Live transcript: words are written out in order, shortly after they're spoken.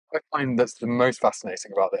I find that's the most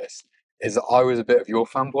fascinating about this is that I was a bit of your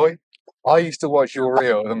fanboy. I used to watch your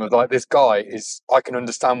reel and was like, this guy is, I can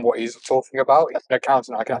understand what he's talking about. He's an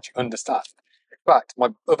accountant, I can actually understand. In fact, my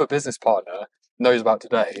other business partner knows about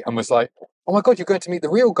today and was like, oh my God, you're going to meet the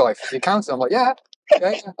real guy for the accountant. I'm like, yeah,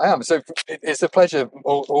 yeah, I am. So it's a pleasure,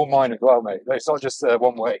 all mine as well, mate. It's not just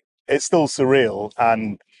one way. It's still surreal.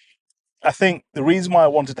 And I think the reason why I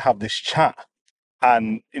wanted to have this chat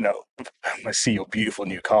and, I see your beautiful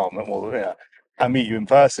new car, well, yeah, and meet you in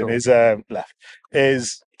person Cool.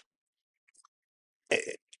 is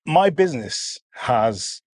my business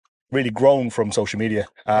has really grown from social media.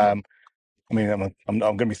 I mean, I'm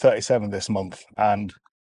going to be 37 this month, and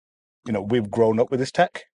we've grown up with this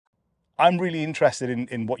tech. I'm really interested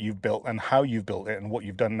in what you've built and how you've built it and what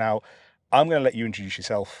you've done now. I'm going to let you introduce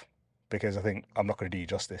yourself because I think I'm not going to do you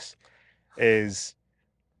justice.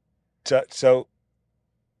 So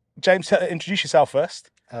James, introduce yourself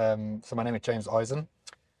first. So my name is James Eisen,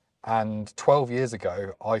 and 12 years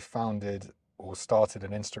ago, I founded or started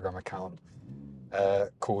an Instagram account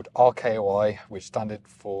called RKOI, which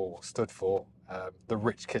stood for the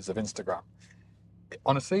Rich Kids of Instagram.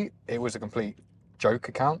 Honestly, it was a complete joke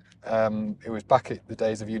account. It was back at the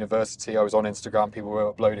days of university. I was on Instagram. People were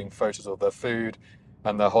uploading photos of their food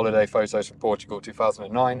and their holiday photos from Portugal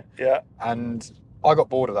 2009. Yeah. And I got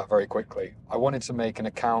bored of that very quickly. I wanted to make an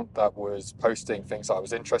account that was posting things that I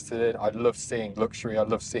was interested in. I love seeing luxury. I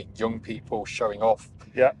love seeing young people showing off.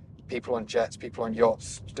 Yeah. People on jets, people on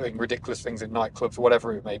yachts, doing ridiculous things in nightclubs,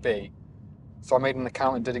 whatever it may be. So I made an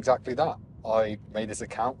account and did exactly that. I made this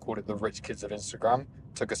account, called it the Rich Kids of Instagram,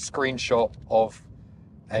 took a screenshot of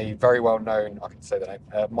a very well-known, I can say the name,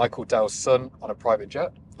 Michael Dell's son on a private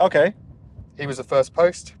jet. Okay. He was the first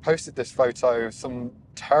post, posted this photo, some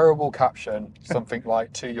terrible caption, something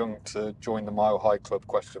like too young to join the Mile High Club,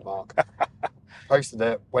 question mark. Posted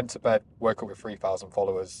it, went to bed, woke up with 3,000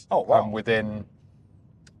 followers. Oh, wow. And within,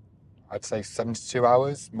 I'd say 72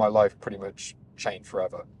 hours, my life pretty much changed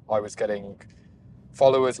forever. I was getting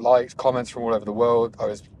followers, likes, comments from all over the world. I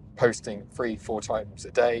was posting 3-4 times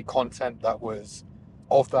a day, content that was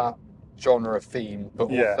of that genre of theme,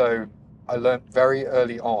 but Yeah. also I learned very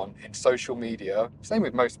early on in social media, same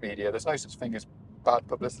with most media, there's no such thing as bad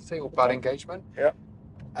publicity or bad engagement. Yeah.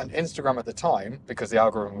 And Instagram at the time, because the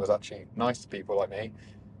algorithm was actually nice to people like me,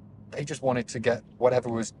 they just wanted to get whatever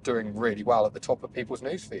was doing really well at the top of people's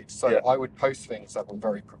news feeds. So Yeah. I would post things that were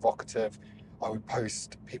very provocative. I would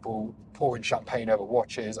post people pouring champagne over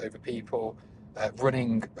watches, over people,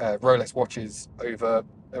 running Rolex watches over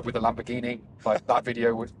with a Lamborghini. Like that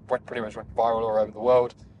video pretty much went viral all over the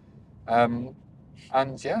world.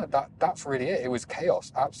 And yeah, that's really it. It was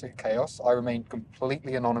chaos, absolute chaos. I remained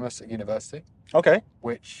completely anonymous at university, Okay.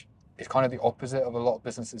 which is kind of the opposite of a lot of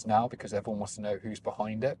businesses now because everyone wants to know who's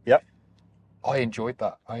behind it. Yep. I enjoyed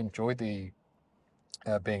that. I enjoyed the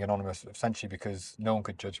being anonymous essentially because no one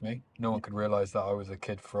could judge me. No one could realize that I was a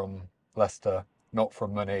kid from Leicester, not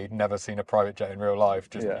from money, never seen a private jet in real life,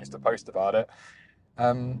 just Yeah. used to post about it.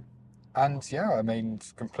 And yeah, I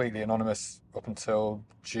remained completely anonymous up until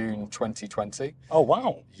June 2020. Oh,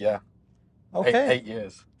 wow. Yeah, Okay. 8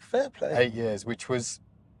 years. Fair play. 8 years, which was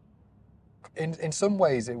in some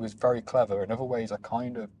ways it was very clever. In other ways, I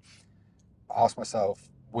kind of asked myself,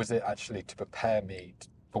 was it actually to prepare me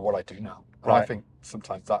for what I do now? And I Right. think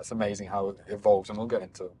sometimes that's amazing how it evolves, and we'll get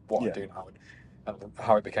into what I Yeah. do now and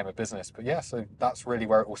how it became a business. But yeah, so that's really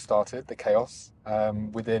where it all started, the chaos.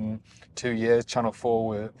 Within 2 years, Channel 4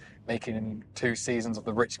 were making 2 seasons of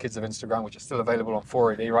The Rich Kids of Instagram, which is still available on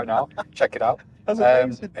 4AD right now. Check it out. That's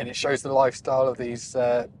amazing. And it shows the lifestyle of these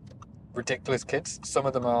ridiculous kids. Some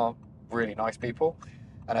of them are really nice people,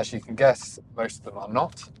 and as you can guess, most of them are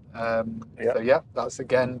not. Yeah. So yeah, that's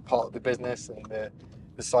again part of the business and the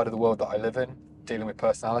side of the world that I live in, dealing with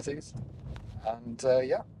personalities. And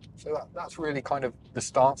yeah, so that's really kind of the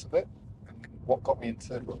start of it and what got me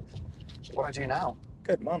into what I do now.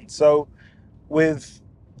 Good man. So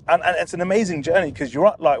and it's an amazing journey because you're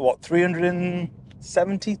at like what,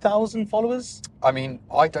 370,000 followers? I mean,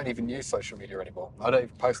 I don't even use social media anymore. I don't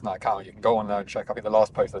even post on that account. You can go on there and check. I think the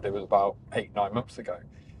last post I did was about 8-9 months ago.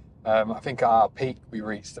 I think at our peak we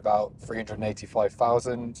reached about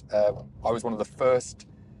 385,000. I was one of the first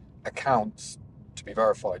accounts to be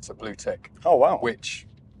verified, so blue tick, Oh, wow. which,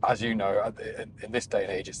 as you know, in this day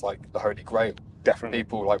and age, it's like the holy grail. Definitely.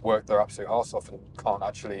 People like work their absolute arse off and can't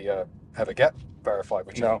actually ever get verified,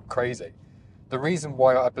 which No. is crazy. The reason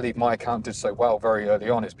why I believe my account did so well very early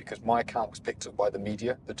on is because my account was picked up by the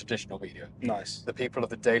media, the traditional media. Nice. The people of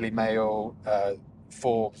the Daily Mail,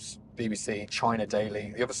 Forbes, BBC, China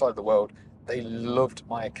Daily, the other side of the world, they loved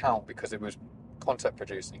my account because it was content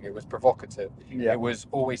producing. It was provocative. Yeah. It was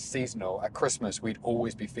always seasonal. At Christmas, we'd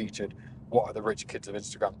always be featured. What are the rich kids of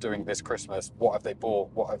Instagram doing this Christmas? What have they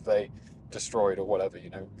bought? What have they destroyed or whatever, you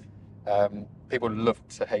know? People love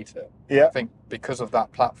to hate it. Yeah. I think because of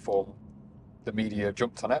that platform, the media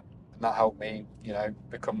jumped on it, and that helped me, you know,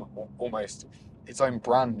 become almost its own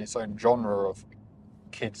brand, its own genre of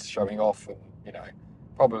kids showing off, and, you know,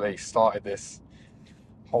 probably started this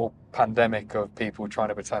whole pandemic of people trying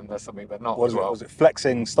to pretend they're something they're not. Was it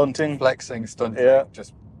flexing, stunting? Flexing, stunting, Yeah.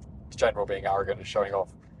 just general being arrogant and showing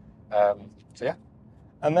off. So yeah.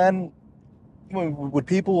 And then would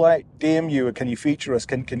people like DM you? Can you feature us?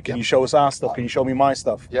 Can you show us our stuff? Can you show me my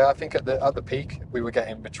stuff? Yeah, I think at the peak we were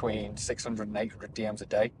getting between 600 and 800 DMs a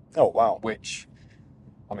day. Oh wow! Which,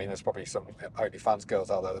 I mean, there's probably some OnlyFans girls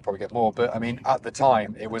out there that probably get more, but I mean, at the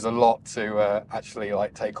time it was a lot to actually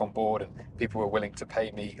like take on board, and people were willing to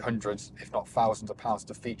pay me hundreds, if not thousands of pounds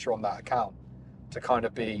to feature on that account, to kind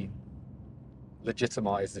of be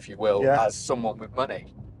legitimized, if you will, Yeah. as someone with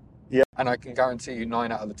money. Yeah. And I can guarantee you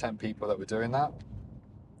 9 out of the 10 people that were doing that,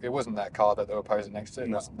 it wasn't their car that they were posing next to, it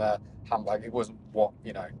No. wasn't their handbag, it wasn't what,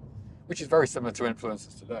 you know, which is very similar to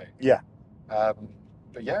influencers today. Yeah.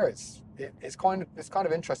 But yeah, it's kind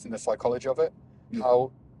of interesting, the psychology of it,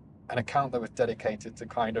 how an account that was dedicated to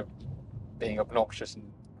kind of being obnoxious and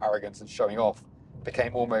arrogant and showing off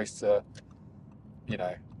became almost, you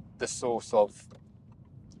know, the source of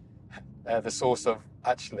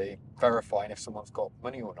actually verifying if someone's got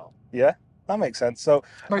money or not. Yeah, that makes sense. So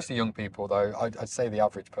Mostly young people, though. I'd say the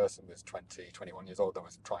average person was 20, 21 years old that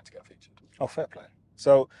was trying to get featured. oh, fair play.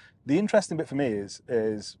 So the interesting bit for me is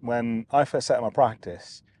when I first set up my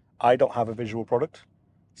practice, I don't have a visual product,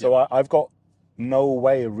 so I've got no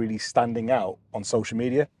way of really standing out on social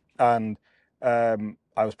media. And I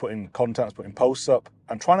was putting content, I was putting posts up,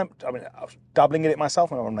 and I was dabbling in it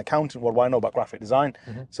myself. I'm an accountant. What do I know about graphic design?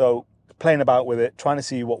 Mm-hmm. So playing about with it, trying to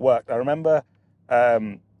see what worked. I remember,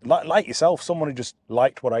 like yourself, someone who just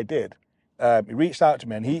liked what I did. He reached out to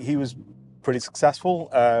me, and he was pretty successful.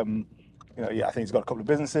 You know, yeah, I think he's got a couple of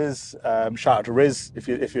businesses. Shout out to Riz if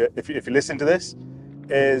you listen to this.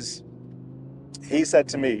 He said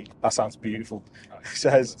to me, that sounds beautiful. He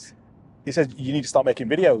says you need to start making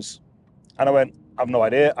videos, and I went, I've no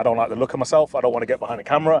idea. I don't like the look of myself. I don't want to get behind a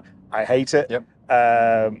camera. I hate it. Yep.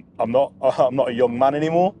 I'm not a young man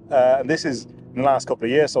anymore. And this is in the last couple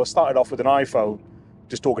of years. So I started off with an iPhone,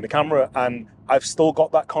 just talking to camera, and I've still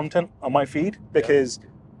got that content on my feed because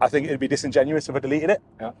I think it'd be disingenuous if I deleted it.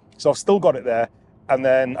 Yeah. So I've still got it there. And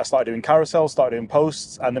then I started doing carousels, started doing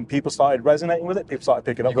posts, and then people started resonating with it. People started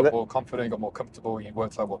picking up with it. You got more confident, you got more comfortable, you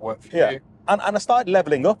worked out what worked for you. And I started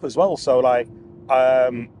leveling up as well. So like,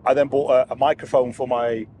 I then bought a microphone for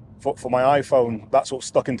my iPhone that sort of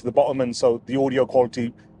stuck into the bottom, and so the audio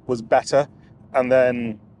quality was better. And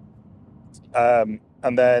then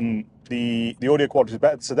the audio quality was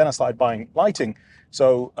better. So then I started buying lighting.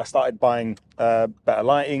 So I started buying better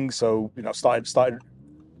lighting. So you know, started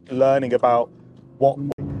learning about what.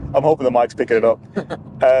 I'm hoping the mic's picking it up.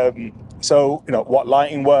 So, you know, what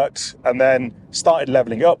lighting worked, and then started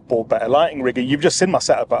leveling up, bought better lighting rig. You've just seen my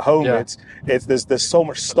setup at home. Yeah. There's so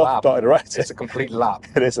much stuff dotted around. It's a complete lab.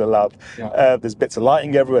 It is a lab. Yeah. There's bits of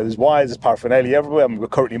lighting everywhere. There's wires, there's paraphernalia everywhere. I mean, we're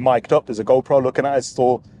currently mic'd up. There's a GoPro looking at us.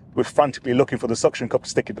 So we're frantically looking for the suction cup to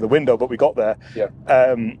stick into the window, but we got there. Yeah.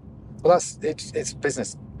 Well, it's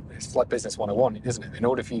business. It's like business 101, isn't it? In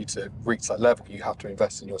order for you to reach that level, you have to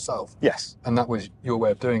invest in yourself. Yes. And that was your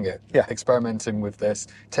way of doing it. Yeah. Experimenting with this,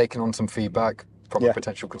 taking on some feedback from a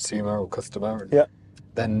potential consumer or customer, and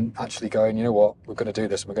then actually going, you know what, we're going to do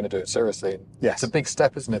this and we're going to do it seriously. And Yes. It's a big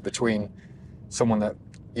step, isn't it, between someone that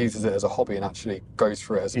uses it as a hobby and actually goes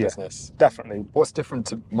through it as a business. Definitely. What's different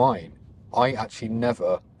to mine, I actually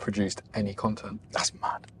never produced any content. That's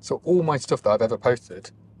mad. So all my stuff that I've ever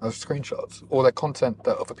posted are screenshots, or they're content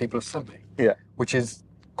that other people have sent me. Yeah. Which is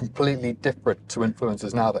completely different to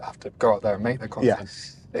influencers now that have to go out there and make their content.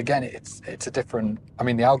 Yes. Again, it's a different, I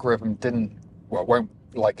mean, the algorithm won't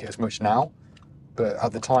like it as much now, but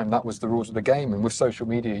at the time that was the rules of the game. And with social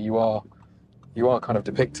media, you are kind of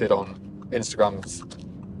depicted on Instagram's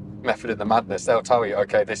method in the madness. They'll tell you,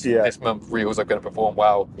 okay, this month reels are going to perform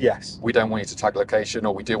well. Yes. We don't want you to tag location,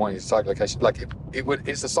 or we do want you to tag location. Like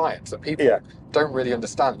it's a science, and people don't really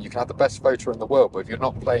understand. You can have the best photo in the world, but if you're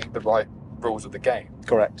not playing the right rules of the game,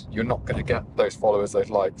 Correct. you're not going to get those followers,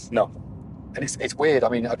 those likes. No. And it's weird. I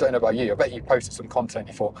mean, I don't know about you. I bet you posted some content,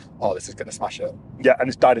 you thought, oh, this is going to smash it. Yeah, and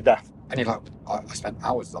it's died a death. And you're like, I spent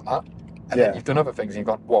hours on that. And then you've done other things and you've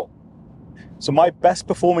gone, whoa. So my best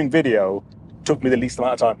performing video took me the least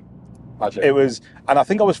amount of time. Imagine. It was, and I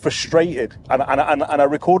think I was frustrated, and I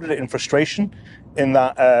recorded it in frustration, in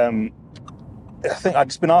that I think I'd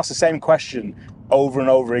just been asked the same question over and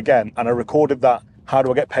over again, and I recorded that. How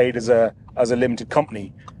do I get paid as a limited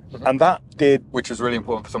company? And that did, which was really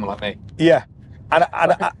important for someone like me. Yeah, and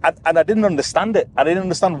I didn't understand it. I didn't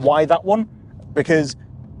understand why that one, because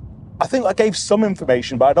I think I gave some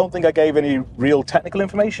information, but I don't think I gave any real technical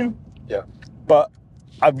information. Yeah. But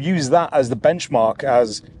I've used that as the benchmark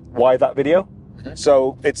as why that video.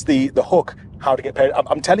 So it's the hook, how to get paid.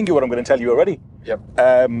 I'm telling you what I'm going to tell you already. Yep.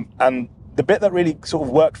 And the bit that really sort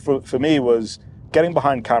of worked for me was getting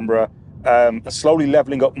behind camera, slowly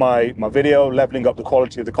leveling up my video, leveling up the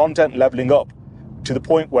quality of the content, leveling up to the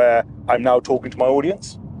point where I'm now talking to my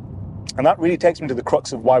audience. And that really takes me to the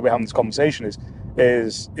crux of why we're having this conversation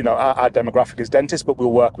is our demographic is dentists, but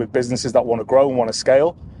we'll work with businesses that want to grow and want to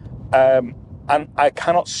scale. And I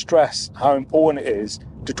cannot stress how important it is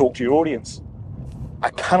to talk to your audience.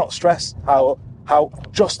 I cannot stress how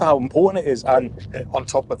important it is. And on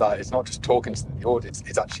top of that, it's not just talking to the audience,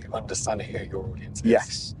 it's actually understanding who your audience is.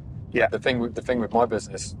 Yes. Yeah. The thing with my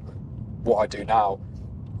business, what I do now,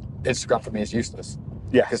 Instagram for me is useless.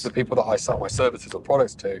 Yes. Because the people that I sell my services or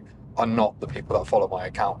products to are not the people that follow my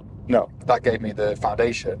account. No. That gave me the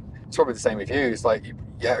foundation. It's probably the same with you. It's like,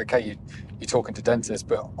 yeah, okay, you're talking to dentists,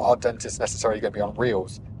 but are dentists necessarily going to be on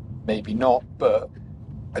Reels? Maybe not, but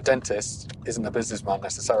a dentist isn't a businessman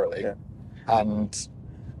necessarily. Yeah. And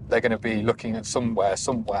they're going to be looking at somewhere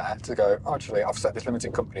to go, actually, I've set this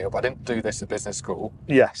limited company up. I didn't do this at business school.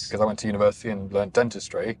 Yes. Because I went to university and learned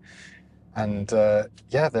dentistry. And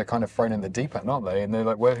they're kind of thrown in the deep end, aren't they? And they're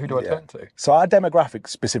like, who do I turn to? So our demographic,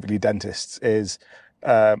 specifically dentists, is,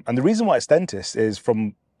 and the reason why it's dentists is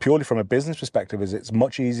purely from a business perspective, is it's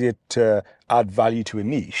much easier to add value to a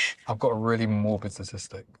niche. I've got a really morbid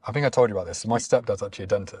statistic. I think I told you about this. My stepdad's actually a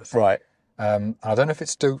dentist. Right. I don't know if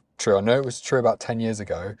it's still true. I know it was true about 10 years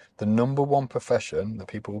ago. The number one profession that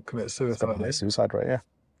people commit suicide in suicide rate, yeah.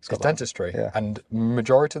 It's dentistry. Yeah. And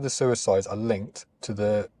majority of the suicides are linked to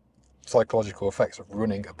the psychological effects of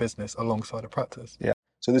running a business alongside a practice. Yeah.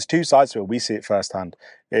 So there's two sides to it. We see it firsthand,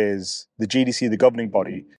 is the GDC, the governing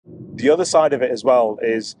body. The other side of it as well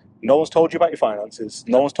is no one's told you about your finances.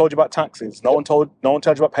 No one's told you about taxes. No one tells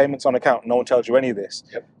you about payments on account. No one tells you any of this.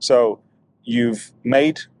 Yep. So you've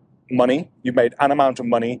made money. You've made an amount of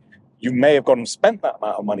money. You may have gone and spent that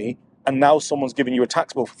amount of money, and now someone's giving you a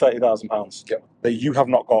tax bill for £30,000 that you have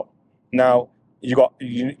not got. Now you're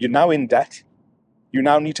now in debt. You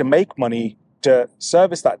now need to make money to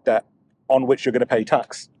service that debt on which you're going to pay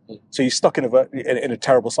tax. So you're stuck in a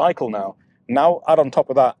terrible cycle now. Now add on top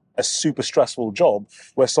of that a super stressful job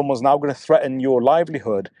where someone's now going to threaten your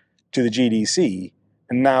livelihood to the GDC,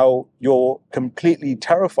 and now you're completely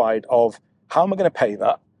terrified of, how am I going to pay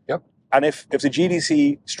that? Yep. And if the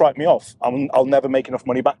GDC strike me off, I'll never make enough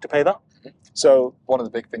money back to pay that. So one of the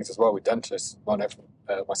big things as well with dentists, I know from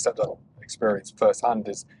my stepdad experience firsthand,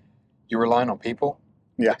 is you're relying on people.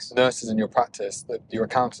 Yes. Nurses in your practice, your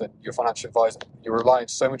accountant, your financial advisor, you're relying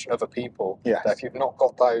so much on other people that if you've not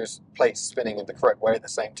got those plates spinning in the correct way at the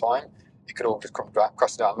same time, it could all just come back,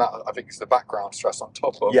 crash down. That, I think, is the background stress on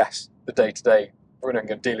top of the day-to-day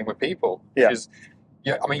running and dealing with people. Yeah. Because,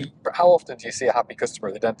 I mean, how often do you see a happy customer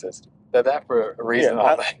at the dentist? They're there for a reason,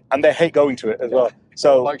 aren't they? And they hate going to it as well.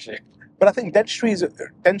 So, like you. But I think dentistry is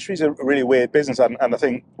a really weird business, and I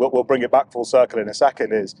think we'll bring it back full circle in a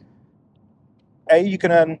second, is A, you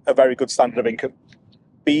can earn a very good standard of income.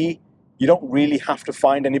 B, you don't really have to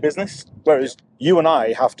find any business. Whereas you and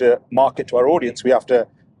I have to market to our audience. We have to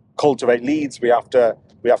cultivate leads. We have to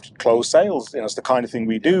close sales. It's the kind of thing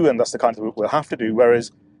we do, and that's the kind of thing we'll have to do.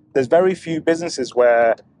 Whereas there's very few businesses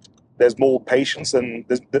where there's more patience and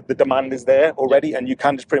the demand is there already, and you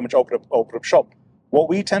can just pretty much open up shop. What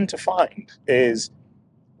we tend to find is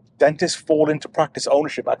dentists fall into practice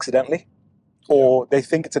ownership accidentally, or they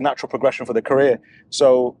think it's a natural progression for their career.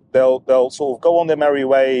 So they'll sort of go on their merry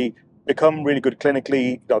way, become really good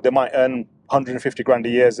clinically. They might earn 150 grand a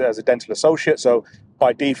year as a dental associate. So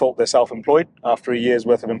by default, they're self-employed after a year's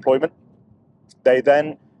worth of employment. They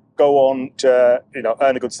then go on to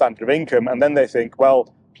earn a good standard of income, and then they think,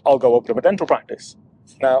 well, I'll go open up a dental practice.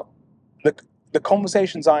 Now, the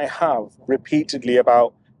conversations I have repeatedly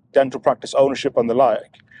about dental practice ownership and the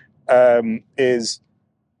like is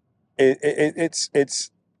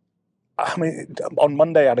it's. I mean, on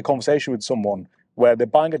Monday I had a conversation with someone where they're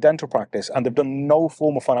buying a dental practice and they've done no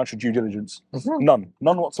form of financial due diligence, none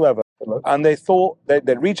whatsoever. And they thought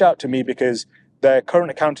they'd reach out to me because their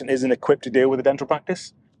current accountant isn't equipped to deal with a dental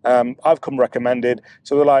practice. I've come recommended,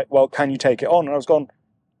 so they're like, "Well, can you take it on?" And I was going,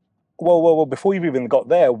 well, before you've even got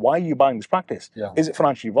there, why are you buying this practice? Yeah. Is it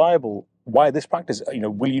financially viable? Why this practice?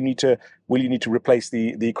 Will you need to replace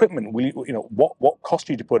the equipment? Will what cost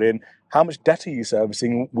you to put in? How much debt are you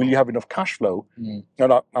servicing? Will you have enough cash flow? No,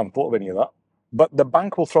 I haven't thought of any of that. But the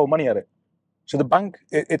bank will throw money at it. So the bank,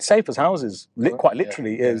 it's safe as houses, quite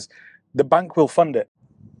literally, is the bank will fund it.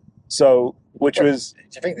 So, Do you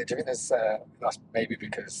think there's that's maybe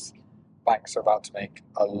because banks are about to make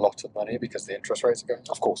a lot of money because the interest rates are going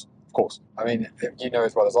up? Of course. I mean, you know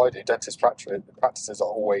as well as I do, dentist practices are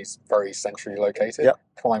always very centrally located,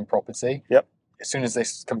 prime property. Yep. As soon as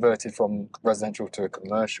this converted from residential to a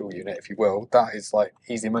commercial unit, if you will, that is like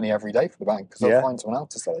easy money every day for the bank because they'll find someone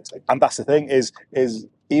else to sell it to. And that's the thing is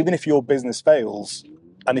even if your business fails,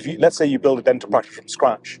 and if you, let's say you build a dental practice from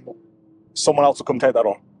scratch, someone else will come take that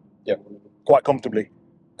on. Yeah. Quite comfortably.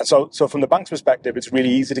 And so from the bank's perspective, it's really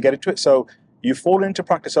easy to get into it. So you fall into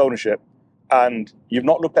practice ownership and you've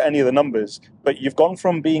not looked at any of the numbers, but you've gone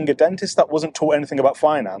from being a dentist that wasn't taught anything about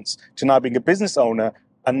finance to now being a business owner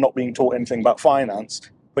and not being taught anything about finance.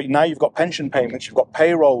 But now you've got pension payments, you've got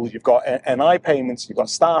payroll, you've got NI payments, you've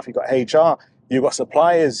got staff, you've got HR, you've got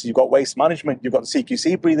suppliers, you've got waste management, you've got the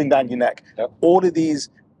CQC breathing down your neck. Yep. All of these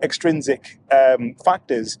extrinsic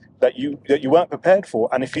factors that you weren't prepared for.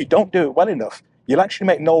 And if you don't do it well enough, you'll actually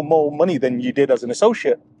make no more money than you did as an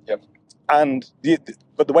associate. Yep.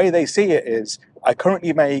 But the way they see it is, I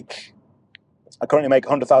currently make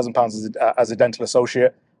 £100,000 as a dental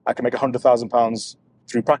associate. I can make £100,000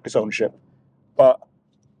 through practice ownership, but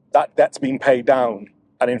that debt's being paid down,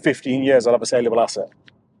 and in 15 years I'll have a saleable asset.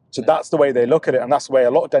 So that's the way they look at it, and that's the way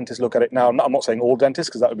a lot of dentists look at it now. I'm not saying all dentists,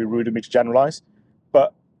 because that would be rude of me to generalise,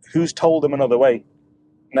 but who's told them another way?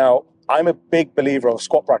 Now, I'm a big believer of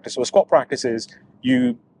squat practice. So a squat practice is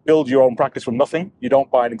you build your own practice from nothing. You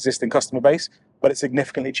don't buy an existing customer base, but it's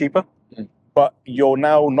significantly cheaper. But you're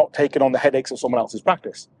now not taking on the headaches of someone else's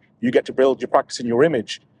practice. You get to build your practice in your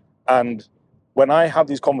image. And when I have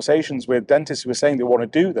these conversations with dentists who are saying they want to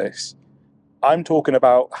do this, I'm talking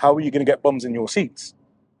about how are you going to get bums in your seats?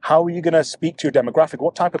 How are you going to speak to your demographic?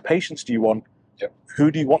 What type of patients do you want? Yep. Who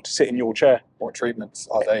do you want to sit in your chair? What treatments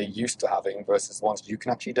are they used to having versus the ones you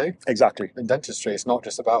can actually do? Exactly. In dentistry, it's not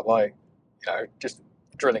just about just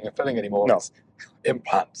drilling and filling anymore. No. It's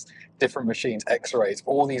implants, different machines, X-rays,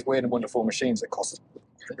 all these weird and wonderful machines that cost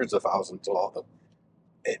hundreds of thousands, a lot of them.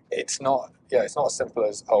 It's not as simple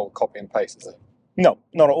as copy and paste, is it? No,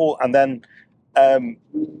 not at all. And then, and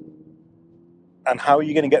how are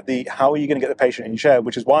you going to get the patient in your chair?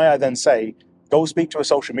 Which is why I then say, go speak to a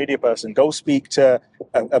social media person, go speak to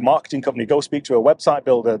a marketing company, go speak to a website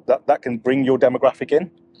builder that can bring your demographic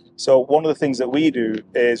in. So one of the things that we do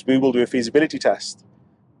is we will do a feasibility test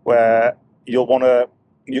where you'll want to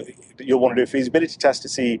do a feasibility test to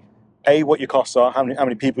see what your costs are, how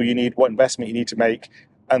many people you need, what investment you need to make,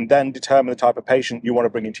 and then determine the type of patient you want to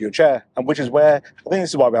bring into your chair. And which is where I think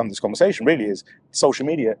this is why we're having this conversation. Really, is social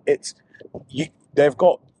media. They've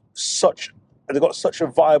got such a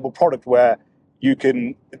viable product where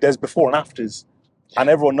there's before and afters, and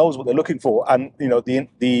everyone knows what they're looking for. And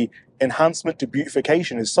the enhancement to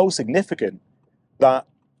beautification is so significant that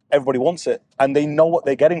everybody wants it, and they know what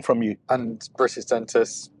they're getting from you. And British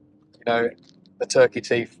dentists, the turkey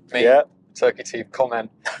teeth, turkey teeth comment,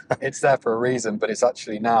 it's there for a reason, but it's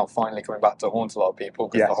actually now finally coming back to haunt a lot of people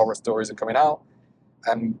because the horror stories are coming out.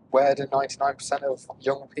 And where do 99% of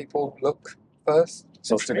young people look first?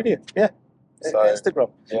 Social media, So,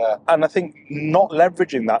 Instagram. Yeah. And I think not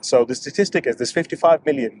leveraging that. So the statistic is there's 55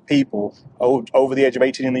 million people over the age of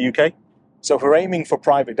 18 in the UK. So if we're aiming for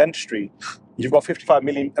private dentistry, you've got 55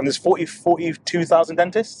 million, and there's 42,000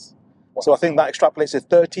 dentists. So I think that extrapolates to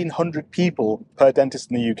 1,300 people per dentist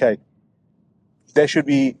in the UK. There should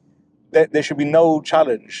be no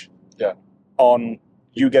challenge on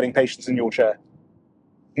you getting patients in your chair.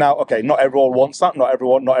 Now, okay, not everyone wants that. Not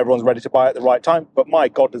everyone's ready to buy at the right time. But my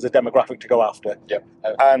God, there's a demographic to go after. Yeah,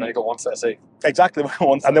 and they got one set of teeth. Exactly,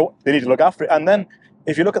 and they need to look after it. And then,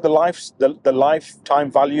 if you look at the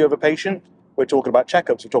lifetime value of a patient, we're talking about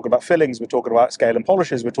checkups, we're talking about fillings, we're talking about scale and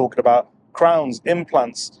polishes, we're talking about crowns,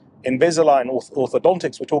 implants, Invisalign,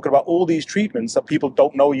 orthodontics. We're talking about all these treatments that people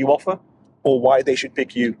don't know you offer, or why they should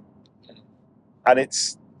pick you. And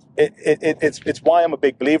it's why I'm a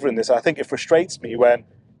big believer in this. I think it frustrates me when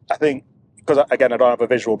because again, I don't have a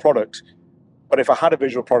visual product, but if I had a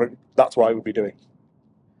visual product, that's what I would be doing.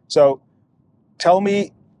 So tell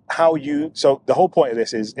me so the whole point of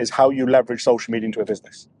this is how you leverage social media into a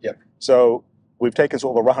business. Yeah. So we've taken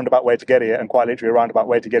sort of a roundabout way to get here, and quite literally a roundabout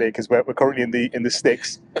way to get here, because we're currently in the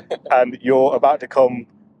sticks, and you're about to come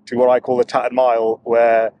to what I call the tattered mile,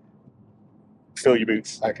 where fill your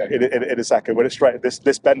boots. Okay. In a second, when it straight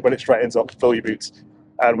this bend when it straightens up, fill your boots,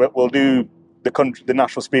 and we'll do the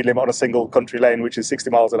national speed limit on a single country lane, which is 60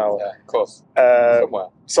 miles an hour. Yeah, of course.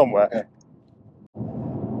 Somewhere. Yeah.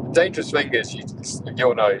 The dangerous thing is,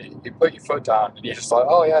 you'll know, you put your foot down and you're just like,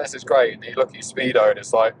 oh yeah, this is great. And you look at your speedo and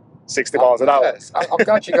it's like 60 miles an hour. Yes, I'm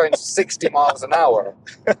glad you're going 60 miles an hour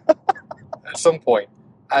at some point,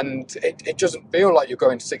 and it doesn't feel like you're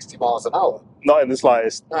going 60 miles an hour. Not in the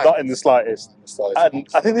slightest. No. Not in the slightest. And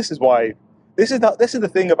I think this is why. This is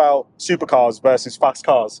the thing about supercars versus fast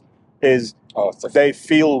cars is they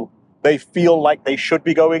feel like they should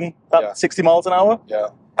be going at 60 miles an hour,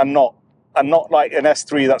 and not like an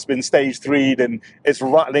S3 that's been stage 3'd and it's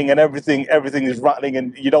rattling and everything is rattling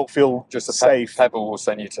and you don't feel just safe. Pebble will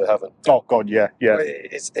send you to heaven. Oh God, yeah.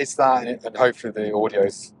 It's that, and hopefully the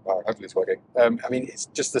audio's hopefully it's working. I mean, it's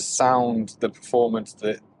just the sound, the performance,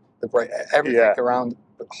 the brake, everything around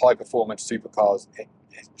high performance supercars.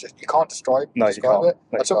 It's just you can't describe it. No,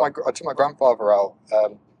 I took my grandfather out.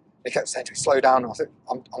 He kept saying to me, "Slow down." I said,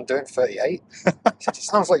 "I'm doing 38." He said, "It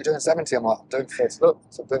sounds like you're doing 70." I'm like, "I'm doing 30. Look,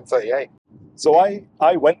 I'm doing 38." So I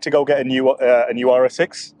went to go get a new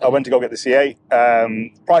RS6. I went to go get the C8.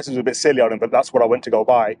 Prices were a bit silly on it, but that's what I went to go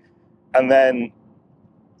buy. And then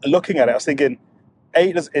looking at it, I was thinking,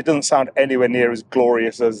 it doesn't sound anywhere near as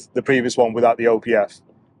glorious as the previous one without the OPF,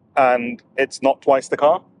 and it's not twice the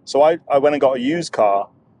car. So I went and got a used car.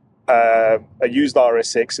 A used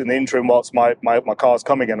RS6 in the interim whilst my car's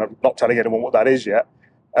coming in. I'm not telling anyone what that is yet.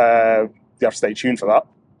 You have to stay tuned for that.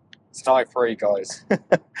 It's an i3, guys.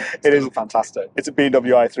 It is fantastic. It's a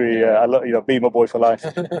BMW i3. I love, be my boy for life.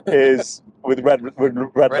 Is with red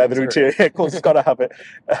leather interior. Of course, it's got to have it.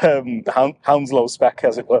 Hounslow spec,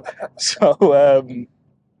 as it were. So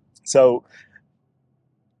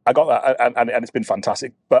I got that, and it's been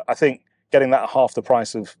fantastic. But I think getting that at half the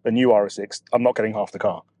price of a new RS6, I'm not getting half the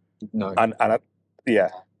car. No. And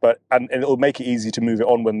it'll make it easy to move it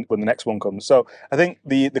on when the next one comes. So I think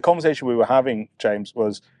the conversation we were having, James,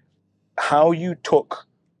 was how you took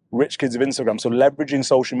rich kids of Instagram, so leveraging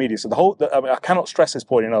social media. So I cannot stress this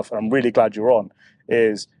point enough, and I'm really glad you're on,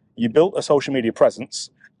 is you built a social media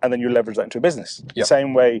presence and then you leverage that into a business. Yep. The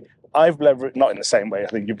same way I've leveraged, not in the same way, I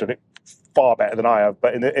think you've done it far better than I have,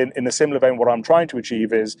 but in a similar vein, what I'm trying to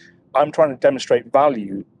achieve is I'm trying to demonstrate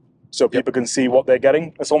value so people can see what they're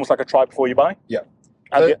getting. It's almost like a try before you buy. Yeah.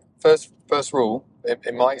 First rule,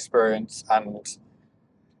 in my experience, and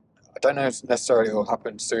I don't know if necessarily it will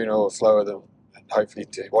happen sooner or slower than hopefully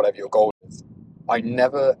to whatever your goal is. I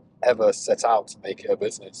never ever set out to make it a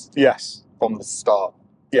business. Yes. From the start.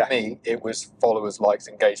 Yeah. For me, it was followers, likes,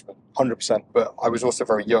 engagement. 100%. But I was also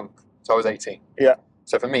very young, so I was 18. Yeah.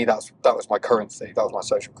 So for me, that was my currency. That was my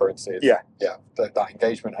social currency. That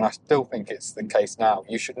engagement. And I still think it's the case now.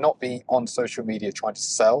 You should not be on social media trying to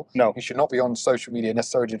sell. No. You should not be on social media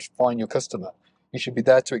necessarily to find your customer. You should be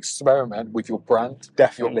there to experiment with your brand,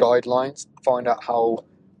 definitely, your guidelines, find out how,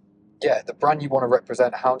 the brand you want to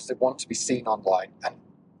represent, how does it want to be seen online? And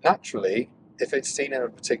naturally, if it's seen in a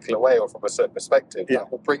particular way or from a certain perspective,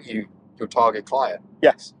 that will bring you your target client.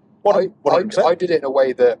 Yes. I did it in a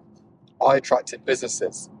way that I attracted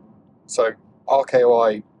businesses. So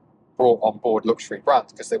RKOI brought on board luxury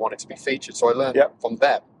brands because they wanted to be featured. So I learned from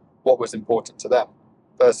them what was important to them.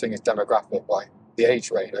 First thing is demographic, like the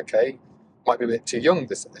age rate, okay? Might be a bit too young.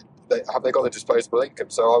 Have they got the disposable income?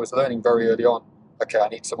 So I was learning very early on, okay, I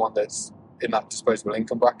need someone that's in that disposable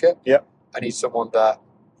income bracket. Yeah. I need someone that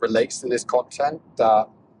relates to this content, that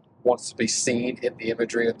wants to be seen in the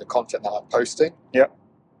imagery and the content that I'm posting. Yeah.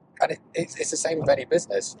 And it's the same with any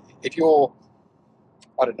business. If you're,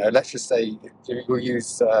 I don't know, let's just say we'll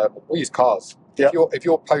use cars. Yeah. If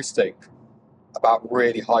you're posting about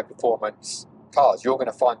really high performance cars, you're going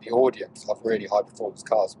to find the audience of really high performance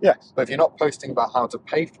cars. Yes. But if you're not posting about how to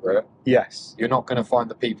pay for it, yes, you're not going to find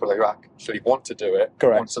the people who actually want to do it,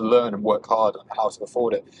 correct, want to learn and work hard on how to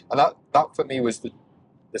afford it. And that for me was the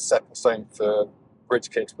same for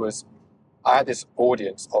Rich Kids was I had this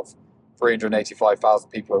audience of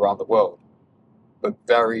 385,000 people around the world, but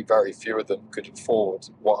very, very few of them could afford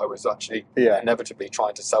what I was actually inevitably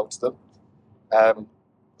trying to sell to them.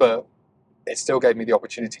 But it still gave me the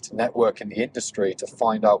opportunity to network in the industry to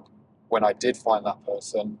find out when I did find that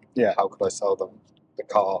person, how could I sell them the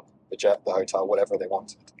car, the jet, the hotel, whatever they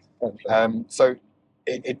wanted. So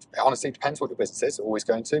it honestly depends what your business is, always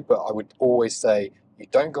going to, but I would always say you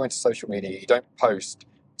don't go into social media, you don't post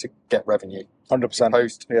to get revenue. 100%. You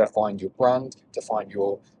post to find your brand, to find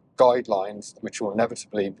your guidelines, which will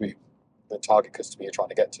inevitably be the target customer you're trying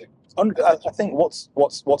to get to. I think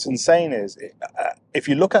what's insane is if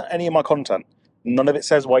you look at any of my content, none of it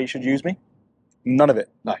says why you should use me. None of it.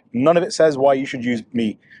 No. None of it says why you should use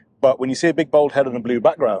me. But when you see a big bold head on a blue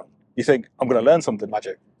background, you think, I'm going to learn something.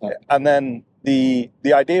 Magic. Yeah. And then the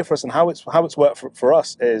idea for us and how it's worked for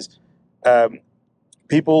us is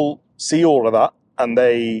people see all of that and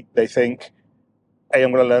they think, A,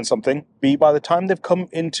 I'm going to learn something. B, by the time they've come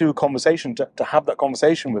into a conversation to have that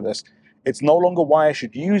conversation with us, it's no longer why I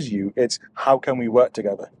should use you, it's how can we work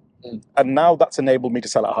together? And now that's enabled me to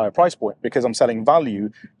sell at a higher price point because I'm selling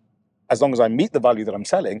value. As long as I meet the value that I'm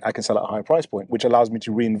selling, I can sell at a higher price point, which allows me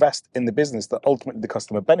to reinvest in the business that ultimately the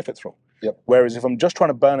customer benefits from. Yep. Whereas if I'm just trying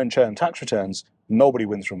to burn and churn tax returns, nobody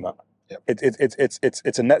wins from that. Yep.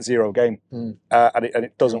 It's a net zero game, and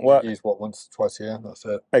it doesn't work. Use what, once, twice a year, that's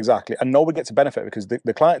it. Exactly, and nobody gets a benefit because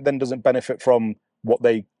the client then doesn't benefit from what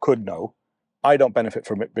they could know. I don't benefit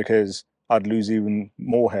from it because I'd lose even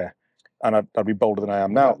more hair, and I'd be bolder than I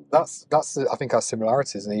am now. That's I think our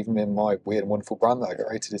similarities, and even in my weird and wonderful brand that I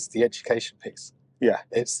created, it's the education piece. Yeah,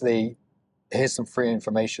 it's here's some free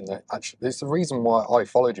information that actually it's the reason why I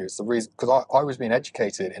followed you. It's the reason because I was being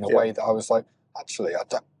educated in a way that I was like, actually,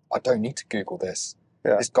 I don't need to Google this.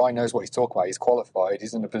 Yeah. This guy knows what he's talking about. He's qualified.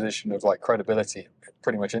 He's in a position of like credibility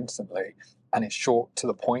pretty much instantly, and it's short to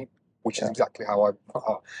the point, which is exactly how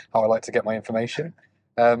I like to get my information.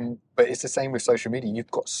 But it's the same with social media.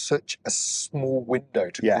 You've got such a small window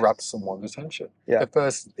to grab someone's attention. Yeah.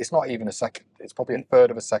 It's not even a second. It's probably a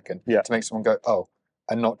third of a second to make someone go, oh,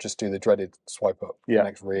 and not just do the dreaded swipe up,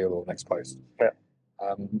 next reel or next post. Yeah.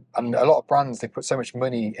 And a lot of brands, they put so much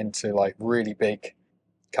money into like really big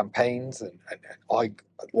campaigns and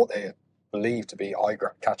what they believe to be eye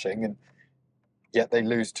catching, and yet they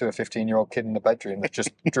lose to a 15-year-old kid in the bedroom that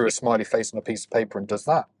just drew a smiley face on a piece of paper and does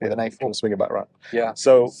that with an A4. Swing it back right. Yeah.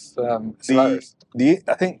 So it's hilarious.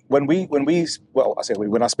 I think when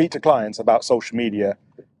I speak to clients about social media,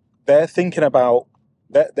 they're thinking about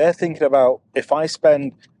if I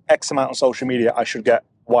spend X amount on social media, I should get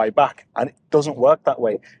Y back, and it doesn't work that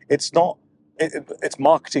way. It's not. It's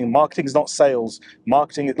marketing. Marketing is not sales.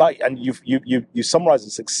 Marketing is like, and you summarize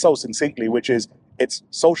it so succinctly, which is it's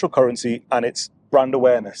social currency and it's brand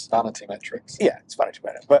awareness. Vanity metrics. Yeah, it's vanity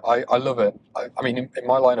metrics. But I love it. I mean, in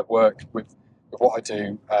my line of work with what I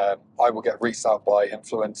do, I will get reached out by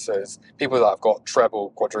influencers, people that have got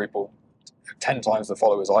treble, quadruple, 10 times the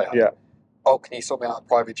followers I have. Yeah. Oh, can you sort me out a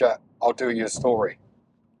private jet? I'll do you a story.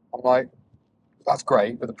 I'm like, that's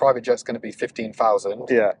great, but the private jet's going to be 15,000.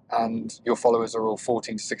 Yeah. And your followers are all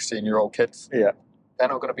 14 to 16-year-old kids. Yeah. They're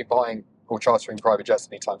not going to be buying or chartering private jets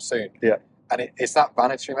anytime soon. Yeah. And it's that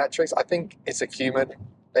vanity metrics. I think it's a human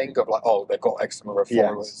thing of like, oh, they've got X number of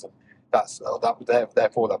followers. Yes. And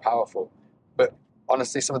therefore they're powerful. But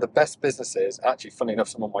honestly, some of the best businesses, actually, funny enough,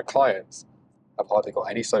 some of my clients have hardly got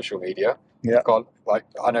any social media. Yeah. They've got, like,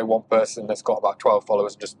 I know one person that's got about 12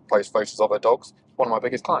 followers and just posts photos of her dogs. One of my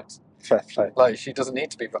biggest clients. Fair. Like, she doesn't need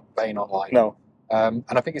to be vain online. No. And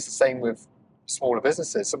I think it's the same with smaller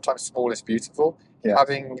businesses. Sometimes small is beautiful. Yeah.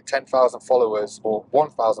 Having 10,000 followers or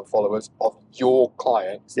 1,000 followers of your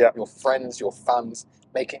clients, your friends, your fans,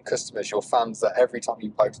 making customers your fans that every time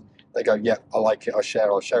you post, they go, yeah, I like it, I'll share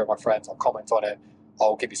it with my friends, I'll comment on it,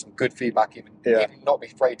 I'll give you some good feedback, even not be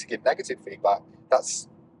afraid to give negative feedback. That's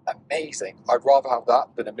amazing. I'd rather have that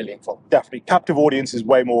than a million followers. Definitely. Captive audience is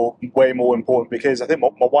way more important, because I think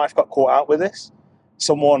my wife got caught out with this.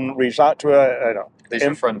 Someone reached out to her, These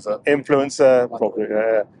are friends that influencer, probably,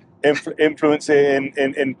 influencer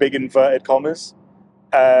in big inverted commas.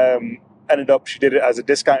 Ended up, she did it as a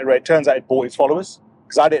discounted rate. Turns out it bought his followers,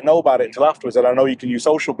 because I didn't know about it until afterwards. And I know you can use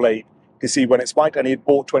Social Blade to see when it spiked, and he had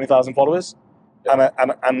bought 20,000 followers. Yeah.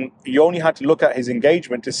 And you only had to look at his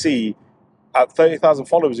engagement to see at 30,000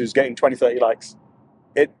 followers who's getting 20, 30 likes.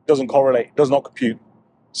 It doesn't correlate, does not compute.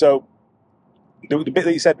 So the bit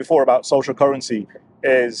that you said before about social currency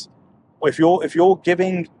is, if you're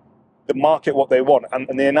giving the market what they want,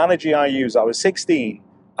 and the analogy I use, I was 16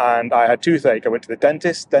 and I had toothache. I went to the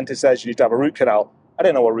dentist. Dentist says you need to have a root canal. I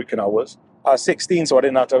didn't know what a root canal was. I was 16, so I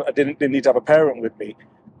didn't need to have a parent with me.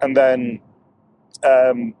 And then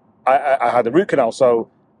I had the root canal.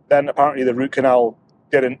 So then apparently the root canal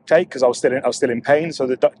didn't take, because I was still in pain. So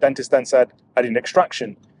the dentist then said I need an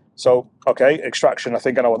extraction. So okay, extraction. I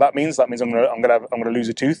think I know what that means. That means I'm gonna lose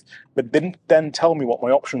a tooth. But didn't then tell me what my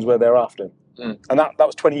options were thereafter. And that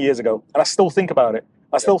was 20 years ago. And I still think about it.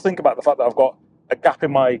 I still think about the fact that I've got a gap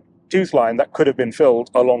in my tooth line that could have been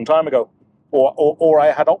filled a long time ago, or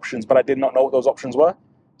I had options, but I did not know what those options were.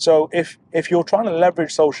 So if you're trying to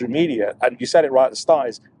leverage social media, and you said it right at the start,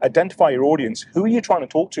 is identify your audience. Who are you trying to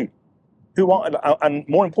talk to? And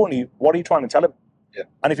more importantly, what are you trying to tell them? Yeah.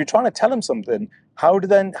 And if you're trying to tell them something, how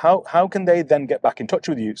can they then get back in touch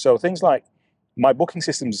with you? So things like my booking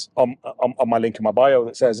system's on my link in my bio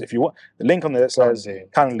that says, if you want, the link on there that says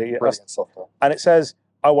Calendly, brilliant software. and it says,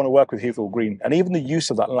 I want to work with Heathrow Green. And even the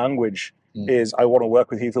use of that language is, I want to work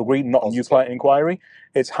with Heathrow Green, not a new client inquiry.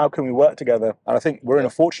 It's how can we work together? And I think we're in a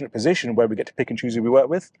fortunate position where we get to pick and choose who we work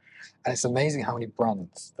with. And it's amazing how many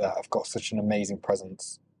brands that have got such an amazing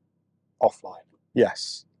presence offline.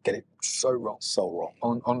 Yes. Get it so wrong. So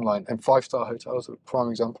wrong. Online. And 5-star hotels are a prime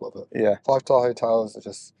example of it. Yeah. 5-star hotels are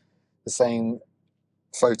just the same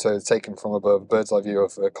photo taken from above, bird's eye view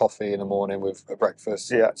of a coffee in the morning with a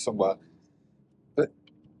breakfast somewhere. But,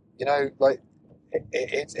 you know, like,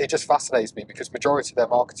 it just fascinates me because majority of their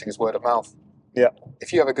marketing is word of mouth. Yeah.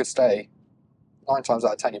 If you have a good stay, 9 times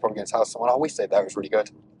out of 10, you're probably going to tell someone, oh, we stayed there, it was really good.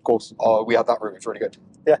 Of course. Oh, we had that room, it was really good.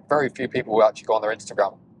 Yeah. Very few people will actually go on their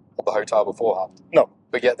Instagram of the hotel beforehand. No.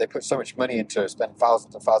 But yet they put so much money into it, spend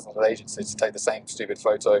thousands and thousands of agencies to take the same stupid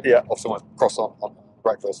photo of someone cross on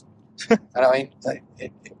breakfast. And I mean,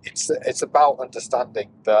 it's about understanding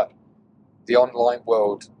that the online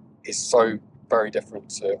world is so very different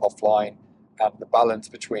to offline, and the balance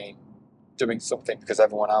between doing something because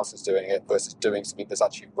everyone else is doing it versus doing something that's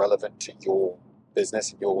actually relevant to your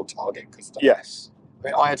business and your target customer. Yes. I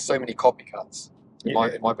mean, I had so many copycats in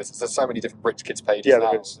my business. There's so many different Rich Kids pages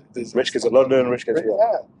now. There's Rich Kids of London, Rich Kids.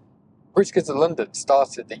 Yeah. Rich Kids of London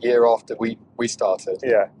started the year after we started.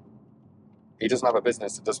 Yeah. He doesn't have a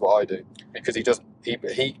business that does what I do because he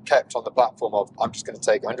kept on the platform of, I'm just going to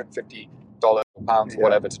take $150 or pounds or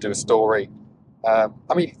whatever to do a story. I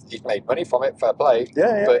mean, he's made money from it, fair play.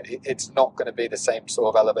 But it's not going to be the same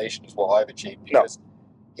sort of elevation as what I've achieved because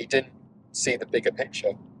he didn't see the bigger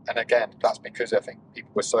picture. And again, that's because I think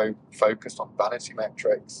people were so focused on vanity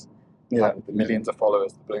metrics and the millions of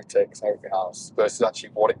followers, the blue ticks, everything else, versus actually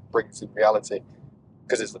what it brings in reality.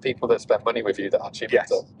 Because it's the people that spend money with you that actually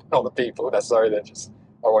matter, not the people necessarily that just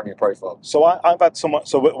are on your profile. So I've had someone.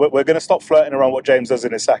 So we're going to stop flirting around what James does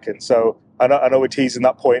in a second. So I know we're teasing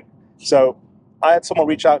that point. So I had someone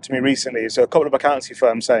reach out to me recently. So a couple of accountancy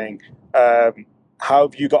firms saying, "How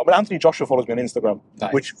have you got?" I mean, Anthony Joshua follows me on Instagram,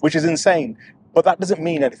 which is insane. But that doesn't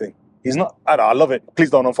mean anything. He's not. I love it. Please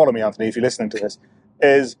don't unfollow me, Anthony, if you're listening to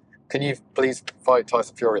this. Can you please fight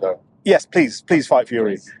Tyson Fury though? Yes, please fight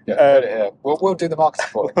Fury. We'll do the marketing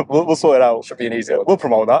for it. we'll sort it out. Should be an easy one. We'll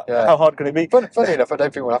promote that. Yeah. How hard can it be? Funny enough, I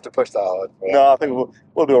don't think we'll have to push that hard. No, I think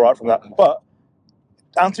we'll be all right from that. But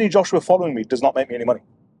Anthony Joshua following me does not make me any money.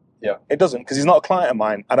 Yeah, it doesn't, because he's not a client of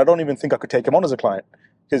mine, and I don't even think I could take him on as a client.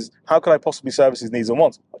 Because how could I possibly service his needs and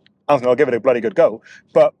wants? Anthony, I'll give it a bloody good go,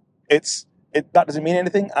 but that doesn't mean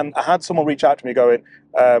anything. And I had someone reach out to me going,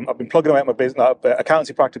 I've been plugging away at my business,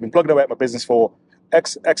 accountancy practice, been plugging away at my business for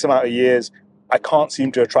X amount of years. I can't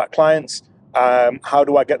seem to attract clients. How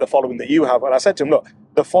do I get the following that you have? And I said to him, look,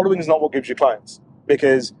 the following is not what gives you clients,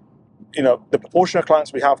 because the proportion of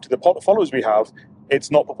clients we have to the followers we have,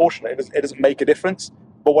 it's not proportionate. It doesn't make a difference.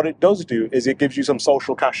 But what it does do is it gives you some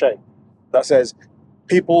social cachet that says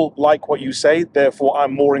people like what you say, therefore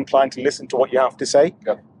I'm more inclined to listen to what you have to say.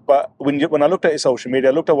 Yeah. But when I looked at his social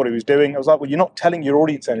media, I looked at what he was doing, I was like, well, you're not telling your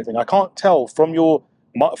audience anything. I can't tell from your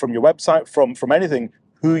website, from anything,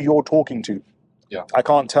 who you're talking to. Yeah. I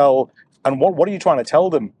can't tell. And what are you trying to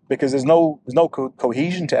tell them? Because there's no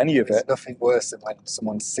cohesion to any of it. There's nothing worse than when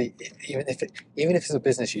someone even if it's a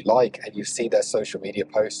business you like and you see their social media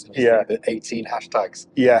posts and you see the 18 hashtags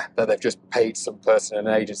that they've just paid some person in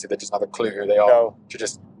an agency that doesn't have a clue who they are to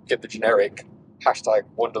just give the generic hashtag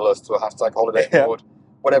Wanderlust or hashtag holiday board,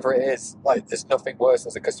 whatever it is. Like, there's nothing worse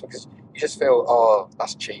as a customer because you just feel, oh,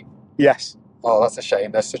 that's cheap. Yes. Oh, that's a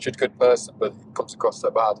shame. They're such a good person, but it comes across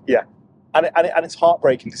so bad. Yeah, and it's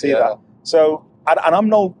heartbreaking to see that. So, and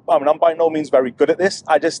I'm by no means very good at this.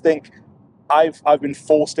 I just think I've been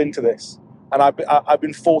forced into this, and I've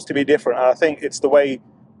been forced to be different. And I think it's the way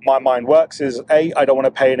my mind works. Is I don't want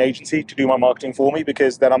to pay an agency to do my marketing for me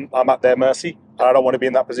because then I'm at their mercy, and I don't want to be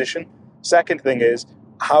in that position. Second thing is,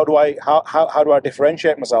 how do I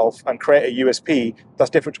differentiate myself and create a USP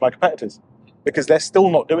that's different to my competitors, because they're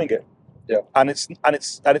still not doing it. Yeah. And it's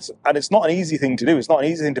not an easy thing to do. It's not an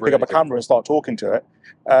easy thing to pick up a camera and start talking to it.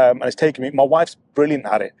 And it's taken me. My wife's brilliant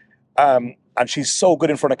at it, and she's so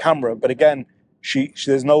good in front of camera. But again, she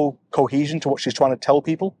there's no cohesion to what she's trying to tell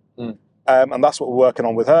people, and that's what we're working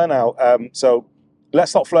on with her now. So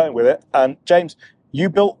let's stop flirting with it. And James, you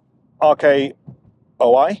built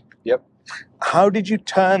RKOI. Yep. How did you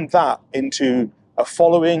turn that into a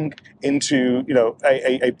following, into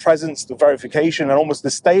a presence, the verification, and almost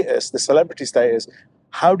the status, the celebrity status?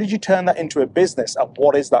 How did you turn that into a business, and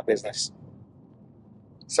what is that business?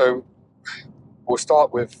 So we'll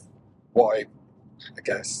start with what I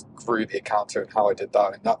guess grew the account to and how I did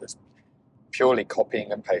that, and that was purely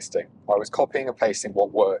copying and pasting. I was copying and pasting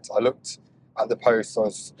what worked. I looked at the posts, I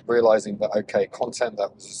was realizing that, okay, content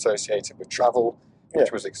that was associated with travel,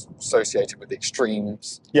 which was associated with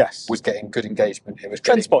extremes, was getting good engagement. It was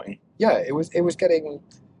trend spotting. Yeah, it was getting,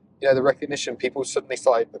 the recognition. People suddenly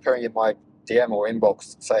started appearing in my DM or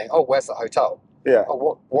inbox saying, "Oh, where's that hotel? Yeah.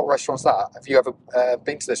 Oh, what restaurant's that? Have you ever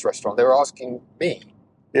been to this restaurant?" They were asking me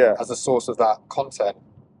as the source of that content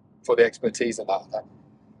for the expertise in that.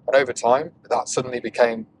 And over time, that suddenly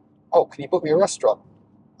became, "Oh, can you book me a restaurant?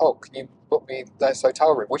 Oh, can you book me this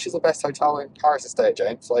hotel room? Which is the best hotel in Paris to stay at,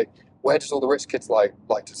 James? Like, where does all the rich kids like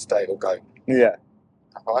to stay or go?" Yeah.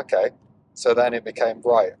 Oh, okay. So then it became,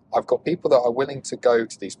 right, I've got people that are willing to go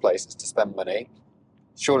to these places to spend money.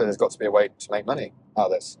 Surely there's got to be a way to make money out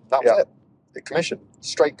of this. That was it. The commission,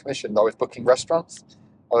 straight commission. I was booking restaurants.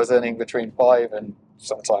 I was earning between 5 and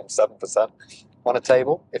sometimes 7% on a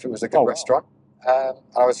table if it was a good restaurant. I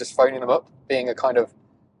was just phoning them up, being a kind of,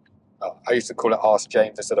 I used to call it Ask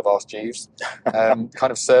James instead of Ask Jeeves, kind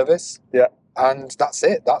of service. Yeah. And that's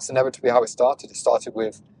it. That's inevitably how it started. It started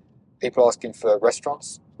with people asking for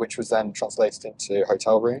restaurants, which was then translated into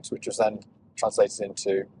hotel rooms, which was then translated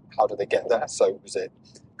into how do they get there. So was it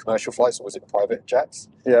commercial flights or was it private jets?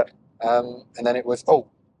 Yeah. And then it was, oh,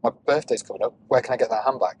 my birthday's coming up. Where can I get that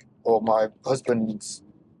handbag? Or my husband's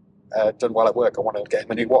done well at work. I want to get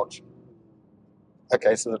him a new watch.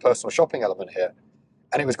 Okay, so the personal shopping element here.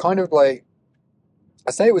 And it was kind of like,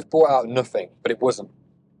 I say it was brought out of nothing, but it wasn't.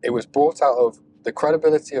 It was brought out of the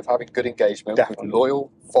credibility of having good engagement with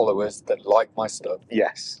loyal followers that like my stuff.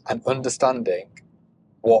 Yes. And understanding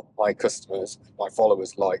what my customers, my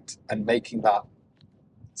followers liked, and making that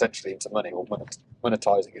essentially into money or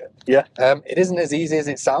monetizing it. Yeah. It isn't as easy as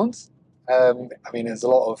it sounds. I mean, there's a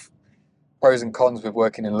lot of pros and cons with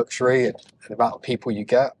working in luxury and the amount of people you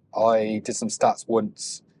get. I did some stats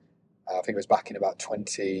once, I think it was back in about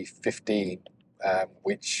 2015,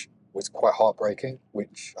 which was quite heartbreaking,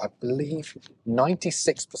 which I believe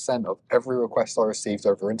 96% of every request I received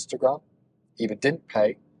over Instagram either didn't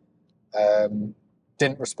pay,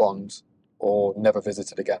 didn't respond, or never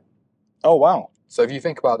visited again. Oh, wow. So if you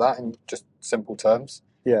think about that in just simple terms,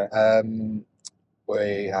 we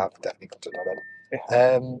have definitely got to know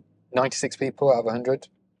that. 96 people out of 100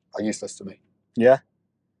 are useless to me. Yeah,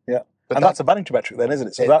 yeah. But that's a vanity metric then, isn't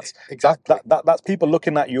it? So that's exactly that's people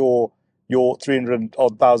looking at your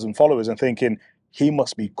 300,000 followers and thinking, he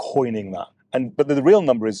must be coining that. But the real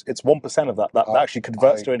number is it's 1% of that actually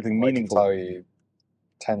converts to anything meaningful. I can tell you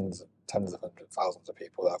tens of hundreds, thousands of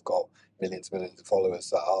people that have got millions of followers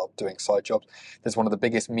that are doing side jobs. There's one of the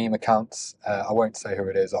biggest meme accounts. I won't say who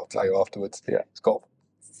it is. I'll tell you afterwards. Yeah. It's got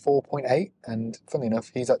 4.8, and funny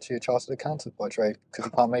enough, he's actually a chartered accountant by trade because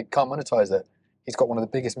he can't monetize it. He's got one of the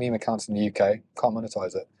biggest meme accounts in the UK. Can't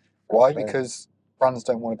monetize it. Why? Because brands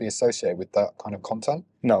don't want to be associated with that kind of content.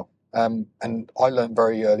 No. And I learned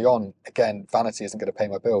very early on, again, vanity isn't going to pay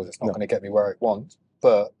my bills. It's not going to get me where I want,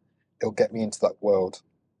 but it'll get me into that world.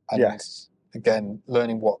 And again,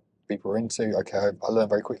 learning what people are into. Okay, I learned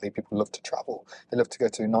very quickly people love to travel. They love to go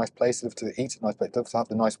to a nice place, they love to eat a nice place, they love to have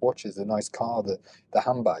the nice watches, the nice car, the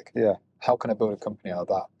handbag. Yeah. How can I build a company out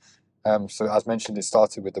of that? So as mentioned, it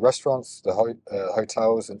started with the restaurants, the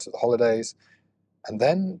hotels, into the holidays. And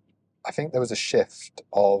then I think there was a shift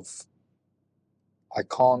of, I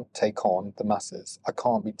can't take on the masses. I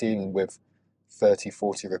can't be dealing with 30,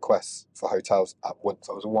 40 requests for hotels at once.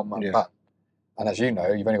 I was a one-man band. And as you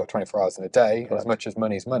know, you've only got 24 hours in a day. And as much as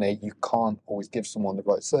money is money, you can't always give someone the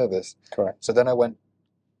right service. Correct. So then I went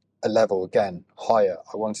a level again, higher.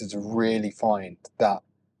 I wanted to really find that,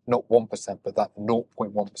 not 1%, but that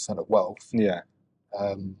 0.1% of wealth. Yeah.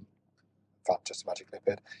 That just magically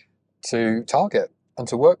appeared, to target and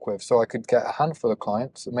to work with, so I could get a handful of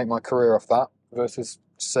clients and make my career off that versus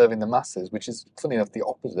serving the masses, which is, funny enough, the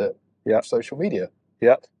opposite of social media.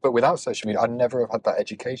 Yeah. But without social media, I'd never have had that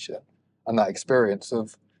education and that experience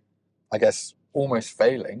of, I guess, almost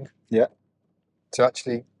failing. Yeah. To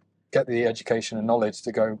actually get the education and knowledge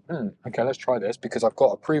to go, okay, let's try this, because I've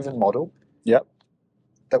got a proven model. Yep.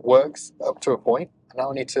 That works up to a point, and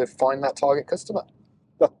now I need to find that target customer.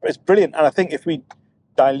 It's brilliant. And I think if we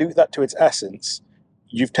dilute that to its essence,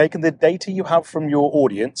 you've taken the data you have from your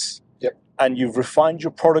audience and you've refined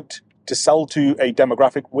your product to sell to a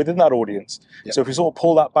demographic within that audience. Yep. So if we sort of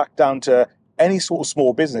pull that back down to any sort of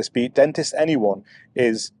small business, be it dentist, anyone,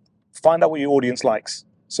 is find out what your audience likes.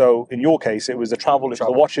 So in your case, it was the travel,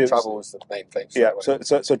 the watches. Travel was the main thing.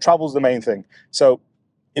 So travel's the main thing. So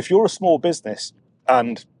if you're a small business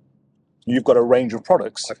and you've got a range of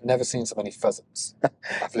products. I've never seen so many pheasants.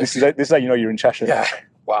 This is how you know you're in Cheshire. Yeah.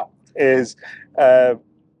 Wow. Is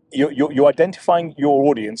you're identifying your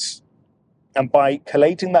audience, and by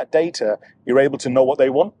collating that data, you're able to know what they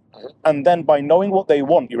want. And then by knowing what they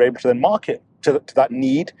want, you're able to then market to that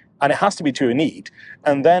need, and it has to be to a need.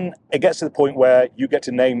 And then it gets to the point where you get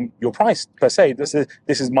to name your price per se. This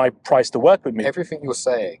is my price to work with me. Everything you're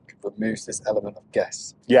saying removes this element of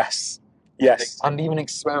guess. Yes. And even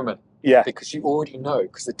experiment. Yeah. Because you already know,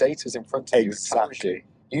 because the data's in front of you. Exactly.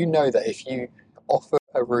 You know that if you offer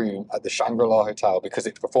a room at the Shangri-La Hotel because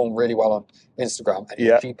it's performed really well on Instagram and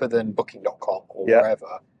it's cheaper than booking.com or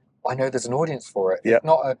wherever, I know there's an audience for it. It's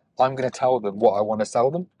not I'm going to tell them what I want to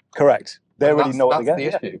sell them. Correct. They already know what they get.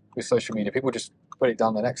 That's the issue with social media. People just put it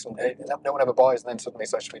down the next one. No one ever buys, and then suddenly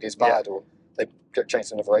social media is bad, or they change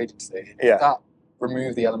to another agency. That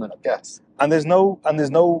remove the element of guess. And there's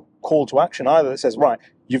no call to action either that says, right,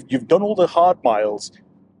 you've done all the hard miles,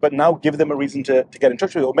 but now give them a reason to get in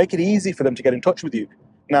touch with you, or make it easy for them to get in touch with you.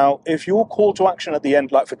 Now, if your call to action at the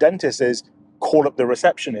end, like for dentists, is call up the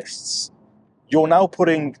receptionists, you're now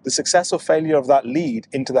putting the success or failure of that lead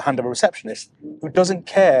into the hand of a receptionist who doesn't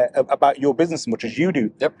care about your business as much as you do.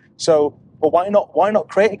 Yep. So, well, why not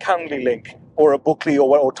create a Calendly link or a Bookly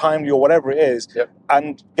or Timely or whatever it is,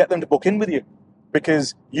 and get them to book in with you?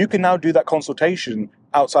 Because you can now do that consultation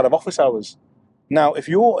outside of office hours. Now, if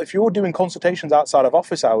you're doing consultations outside of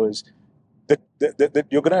office hours,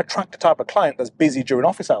 you're going to attract a type of client that's busy during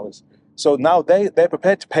office hours. So now they're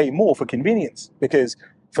prepared to pay more for convenience, because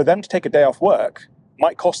for them to take a day off work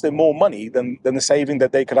might cost them more money than the saving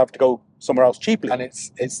that they could have to go somewhere else cheaply. And it's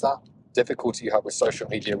that difficulty you have with social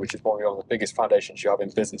media, which is probably one of the biggest foundations you have in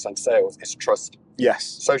business and sales, is trust. Yes.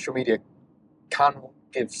 Social media can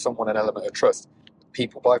give someone an element of trust.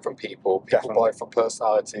 People buy from people. People buy from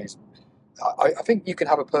personalities. I think you can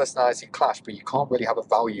have a personality clash, but you can't really have a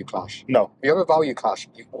value clash. No. If you have a value clash,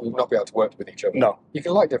 you will not be able to work with each other. No. You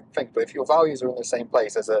can like different things, but if your values are in the same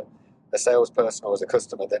place as a salesperson or as a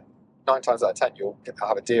customer, then 9 times out of 10 you'll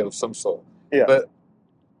have a deal of some sort. Yeah. But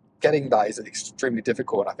getting that is extremely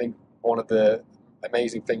difficult, and I think one of the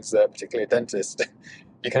amazing things that, particularly a dentist,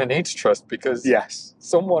 you're going to need to trust, because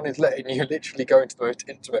someone is letting you literally go into the most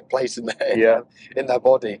intimate place in their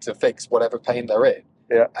body to fix whatever pain they're in.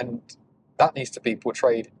 Yeah. And that needs to be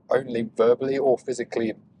portrayed only verbally or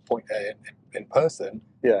physically in person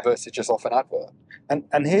versus just off an advert.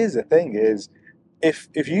 And here's the thing is,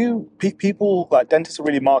 if people like dentists are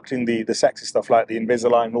really marketing the sexy stuff like the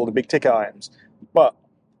Invisalign and all the big ticket items, but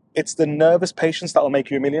it's the nervous patients that will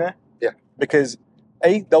make you a millionaire. Yeah. Because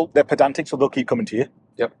A, they're pedantic, so they'll keep coming to you.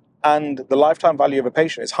 Yep. And the lifetime value of a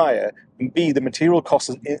patient is higher. And B, the material cost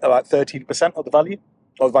is like 13% of the value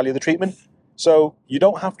of the treatment. So you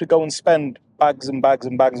don't have to go and spend bags and bags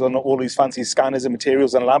and bags on all these fancy scanners and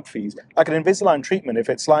materials and lab fees. Like an Invisalign treatment, if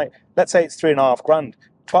it's like, let's say it's £3,500,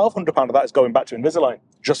 £1,200 of that is going back to Invisalign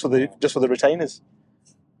just for the retainers,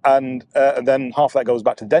 and then half of that goes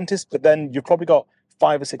back to the dentist. But then you've probably got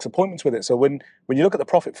 5 or 6 appointments with it. So when you look at the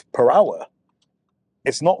profit per hour,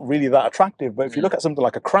 it's not really that attractive. But if you look at something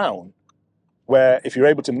like a crown, where if you're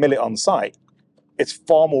able to mill it on site, it's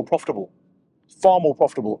far more profitable,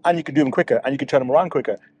 and you can do them quicker, and you can turn them around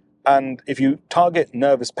quicker. And if you target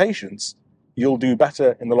nervous patients, you'll do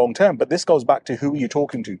better in the long term. But this goes back to who are you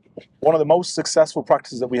talking to. One of the most successful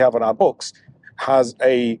practices that we have in our books has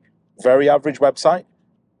a very average website,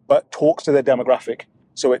 but talks to their demographic.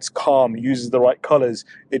 So it's calm, uses the right colors.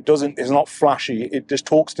 It's not flashy. It just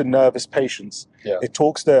talks to nervous patients. Yeah. It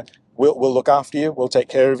talks to, we'll look after you, we'll take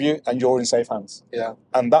care of you, and you're in safe hands. Yeah.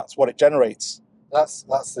 And that's what it generates. That's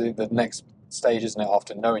the next stage, isn't it,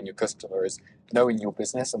 after knowing your customer, is knowing your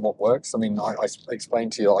business and what works. I mean, I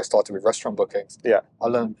explained to you, I started with restaurant bookings. Yeah. I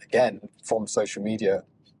learned, again, from social media,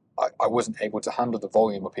 I wasn't able to handle the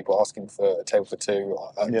volume of people asking for a table for 2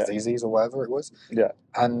 at Zzz's or whatever it was. Yeah.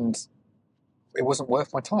 And it wasn't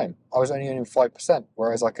worth my time. I was only earning 5%,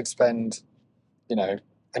 whereas I could spend, an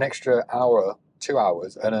extra hour, 2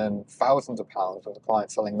 hours, and earn thousands of pounds with a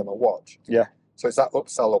client selling them a watch. Yeah. So it's that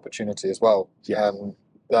upsell opportunity as well. Yeah.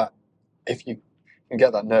 That if you can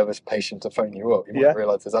get that nervous patient to phone you up, you might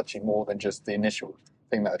realise there's actually more than just the initial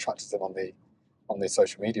thing that attracts them on the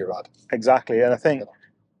social media ad. Exactly, and I think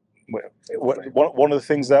one of the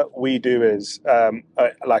things that we do is,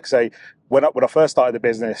 like I say, when I first started the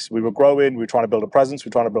business, we were growing, we were trying to build a presence, we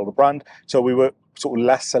were trying to build a brand, so we were sort of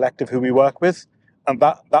less selective who we work with, and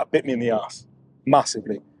that bit me in the arse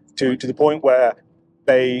massively, to the point where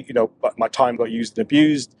my time got used and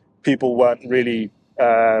abused. People weren't really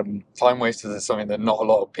time wasters is something that not a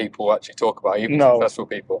lot of people actually talk about, even successful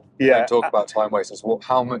people. They don't talk about time wasters,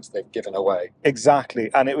 how much they've given away. Exactly.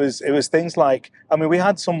 And it was things like, we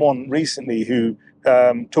had someone recently who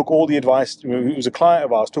took all the advice, who was a client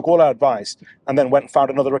of ours, took all our advice, and then went and found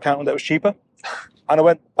another accountant that was cheaper. And I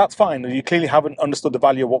went, that's fine. You clearly haven't understood the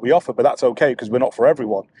value of what we offer, but that's okay because we're not for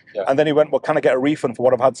everyone. Yeah. And then he went, well, can I get a refund for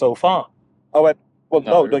what I've had so far? I went, well,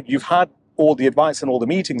 no, you've had all the advice and all the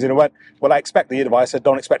meetings. And he went, well, I expect the advice. I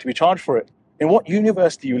don't expect to be charged for it. In what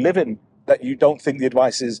universe do you live in that you don't think the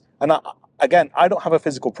advice is? And I don't have a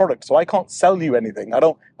physical product, so I can't sell you anything. I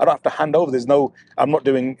don't have to hand over. I'm not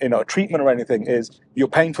doing a treatment or anything. You're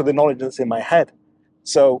paying for the knowledge that's in my head.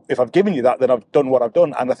 So if I've given you that, then I've done what I've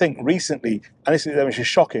done. And I think recently, and this is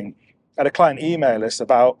shocking, I had a client email us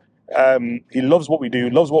about he loves what we do,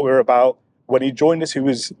 loves what we're about. When he joined us, he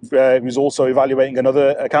was also evaluating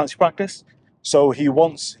another accountancy practice. So he's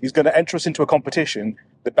going to enter us into a competition.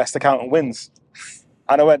 The best accountant wins.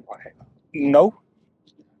 And I went, no.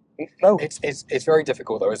 It's very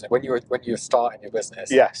difficult though, isn't it? When you're starting your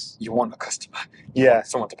business, yes, you want a customer. You want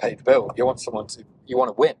someone to pay the bill. You want to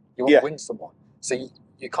win. You want to win someone. So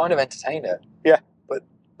you kind of entertain it. Yeah. But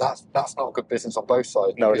that's not a good business on both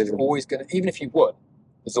sides. No, it isn't. You're always going to, even if you won,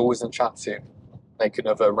 there's always a chance to make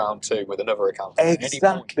another round two with another account.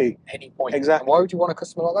 Exactly. Any point. Exactly. And why would you want a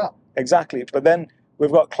customer like that? Exactly. But then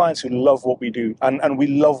we've got clients who love what we do and we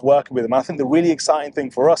love working with them. I think the really exciting thing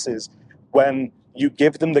for us is when you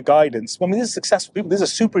give them the guidance. I mean, these are successful people. These are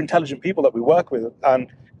super intelligent people that we work with.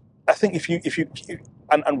 And I think if you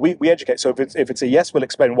we educate. So if it's a yes, we'll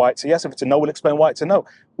explain why it's a yes. If it's a no, we'll explain why it's a no.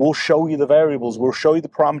 We'll show you the variables. We'll show you the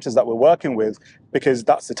parameters that we're working with because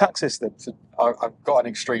that's the tax system. So I've got an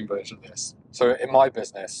extreme version of this. So in my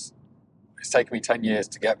business, it's taken me 10 years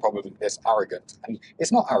to get probably this arrogant. And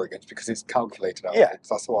it's not arrogance because it's calculated arrogance. Yeah.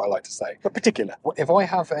 That's what I like to say. But particular. If I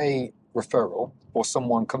have a referral or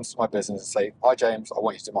someone comes to my business and say, hi James, I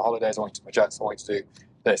want you to do my holidays, I want you to do my jets, I want you to do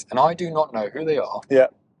this. And I do not know who they are. Yeah.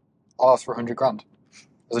 I'll ask for 100 grand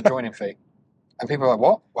as a joining fee. And people are like,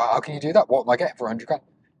 what? Well, how can you do that? What am I getting for 100 grand?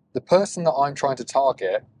 The person that I'm trying to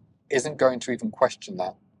target isn't going to even question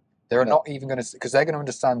that. They're not even going to, because they're going to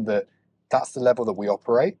understand that that's the level that we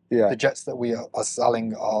operate. Yeah. The jets that we are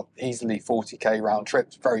selling are easily 40k round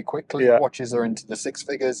trips very quickly. Yeah. Watches are into the six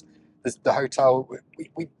figures. The hotel,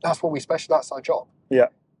 we that's what we specialize. That's our job. Yeah.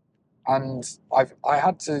 And I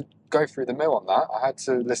had to go through the mill on that. I had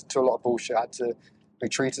to listen to a lot of bullshit. I had to be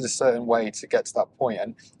treated a certain way to get to that point.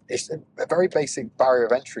 And it's a very basic barrier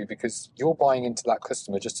of entry because you're buying into that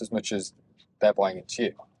customer just as much as they're buying into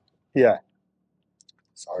you. Yeah.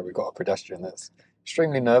 Sorry, we've got a pedestrian that's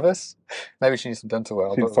extremely nervous. Maybe she needs some dental wear.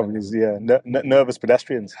 Probably is, yeah. Nervous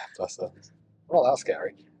pedestrians. Bless her. Not that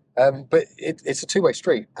scary. But it's a two-way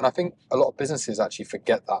street. And I think a lot of businesses actually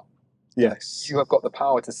forget that. Yes. You have got the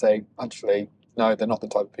power to say, actually, no, they're not the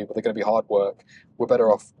type of people. They're going to be hard work. We're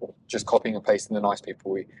better off just copying and pasting the nice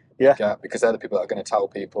people we get because they're the people that are going to tell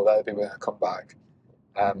people. They're the people that are going to come back.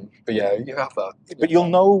 But yeah, you have that. But you'll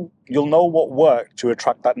know what worked to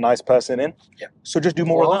attract that nice person in. Yeah. So just do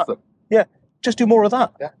more of that. Them. Yeah. Just do more of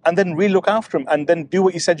that. Yeah. And then really look after them and then do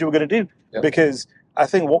what you said you were going to do. Yeah. Because I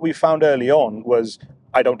think what we found early on was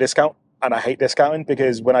I don't discount and I hate discounting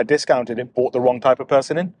because when I discounted, it brought the wrong type of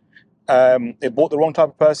person in. It brought the wrong type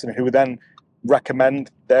of person who would then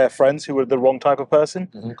recommend their friends who were the wrong type of person.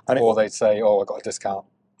 Mm-hmm. And or they'd say, oh, I got a discount.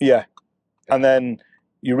 Yeah. And then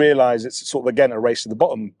you realize it's sort of, again, a race to the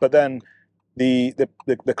bottom. But then the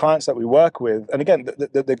clients that we work with, and again,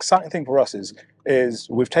 the exciting thing for us is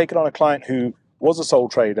we've taken on a client who was a sole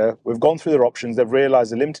trader. We've gone through their options. They've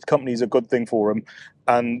realized the limited company is a good thing for them.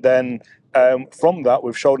 And then from that,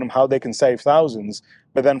 we've shown them how they can save thousands.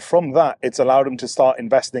 But then from that, it's allowed them to start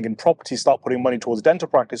investing in property, start putting money towards dental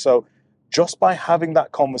practice. So just by having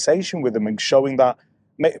that conversation with them and showing that,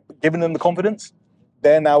 giving them the confidence,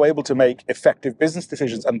 they're now able to make effective business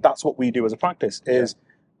decisions. And that's what we do as a practice is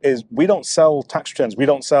we don't sell tax returns. We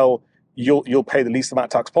don't sell you'll pay the least amount of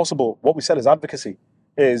tax possible. What we sell is advocacy.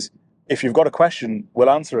 Is if you've got a question, we'll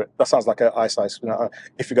answer it. That sounds like an ice.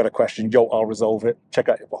 If you've got a question, I'll resolve it. Check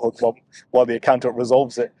out while the accountant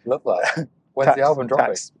resolves it. Love that. When's the album dropping?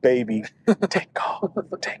 Tax, baby. Take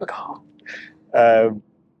off.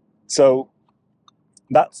 So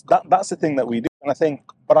that's the thing that we do. And I think,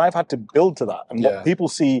 but I've had to build to that. And what people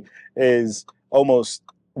see is almost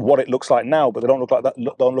what it looks like now, but they don't look like that.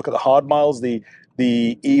 Don't look at the hard miles, the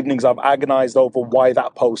evenings I've agonized over why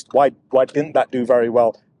that post, why didn't that do very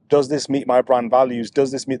well? Does this meet my brand values?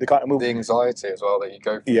 Does this meet the kind of move? The anxiety as well that you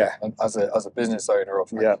go through as a business owner of,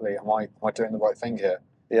 frankly, am I doing the right thing here?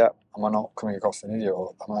 Yeah. Am I not coming across an idiot,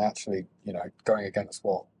 or am I actually, going against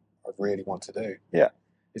what I really want to do? Yeah.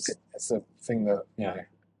 It's a thing that,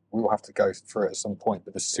 we will have to go through it at some point,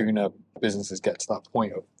 but the sooner businesses get to that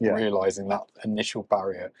point of realizing that initial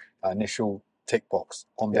barrier, initial tick box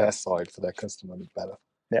on their side for their customer, the better.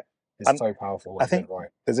 Yeah. It's And so powerful when I you get think it right.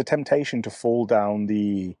 there's a temptation to fall down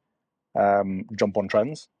the jump on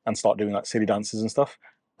trends and start doing like silly dances and stuff.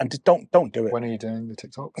 And just don't do it. When are you doing the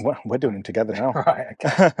TikToks? We're doing them together now. Right,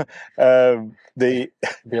 okay.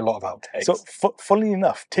 Be a lot of outtakes. So, funnily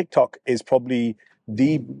enough, TikTok is probably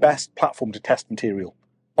the best platform to test material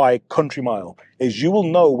by country mile. Is you will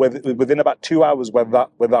know whether within about 2 hours whether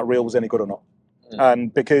that reel was any good or not,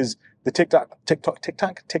 and because the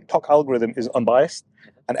TikTok algorithm is unbiased,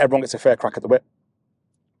 and everyone gets a fair crack at the whip.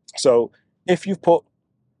 So if you've put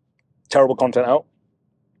terrible content out,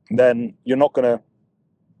 then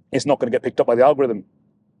it's not gonna get picked up by the algorithm.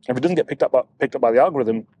 If it doesn't get picked up by the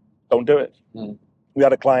algorithm, don't do it. We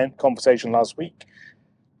had a client conversation last week.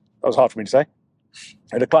 That was hard for me to say.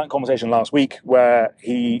 I had a client conversation last week where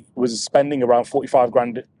he was spending around 45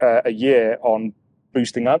 grand a year on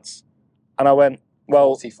boosting ads. And I went,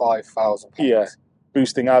 well, £45,000. yeah,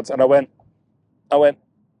 boosting ads. And I went,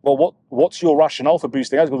 well, what's your rationale for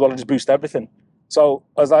boosting ads? He goes, well, I just boost everything. So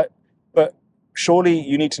I was like, but surely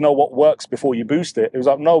you need to know what works before you boost it. It was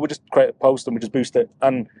like, no, we just create a post and we just boost it.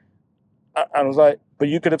 And I was like, but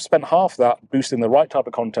you could have spent half that boosting the right type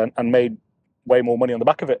of content and made way more money on the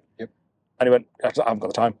back of it. Yep. And he went, I haven't got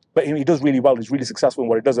the time. But he does really well. He's really successful in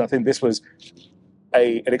what he does. And I think this was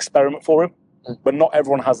an experiment for him. But not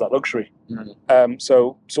everyone has that luxury.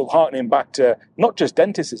 So harkening back to not just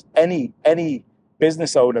dentists, it's any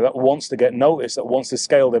business owner that wants to get noticed, that wants to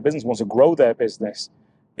scale their business, wants to grow their business,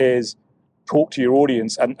 is talk to your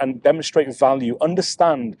audience and demonstrate value,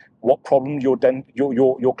 understand what problem your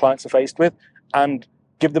clients are faced with, and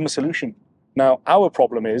give them a solution. Now, our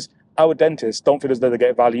problem is our dentists don't feel as though they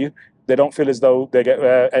get value. They don't feel as though they get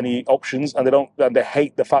any options, and they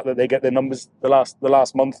hate the fact that they get their numbers the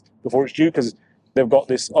last month before it's due, because they've got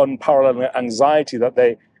this unparalleled anxiety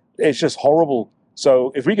that it's just horrible.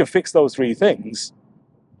 So if we can fix those three things,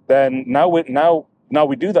 then now we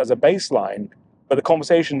do that as a baseline. But the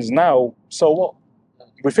conversation is now, so what?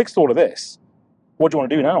 We fixed all of this. What do you want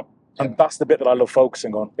to do now? And that's the bit that I love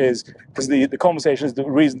focusing on, is because the conversation is the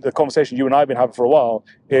reason the conversation you and I have been having for a while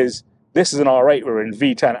is this is an R8, we're in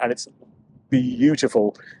V10, and it's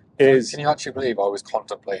beautiful. Can you actually believe I was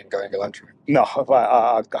contemplating going electric? No,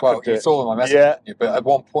 I well, you saw my message, didn't you? But at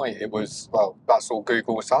one point it was, well, that's all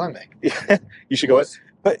Google was telling me. Yeah, you should go.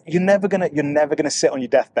 But you're never gonna sit on your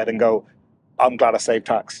deathbed and go, I'm glad I saved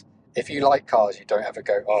tax. If you like cars, you don't ever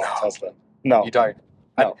go, oh, no. Tesla. No, you don't.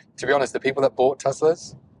 And no. To be honest, the people that bought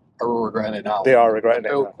Teslas are all regretting it now. They are regretting it.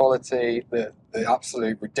 The build quality, the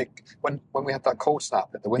absolute ridiculous. When we had that cold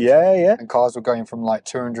snap at the winter, yeah, and cars were going from like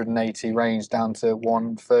 280 range down to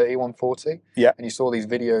 130, 140. Yeah, and you saw these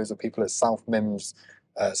videos of people at South Mims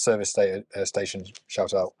service station,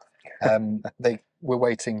 shout out. They were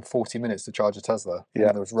waiting 40 minutes to charge a Tesla. Yeah,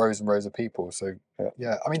 and there was rows and rows of people. So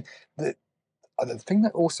yeah, I mean, the thing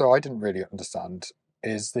that also I didn't really understand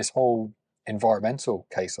is this whole environmental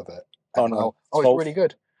case of it. Oh, it's really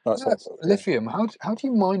good. No, lithium. How do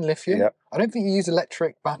you mine lithium? Yeah. I don't think you use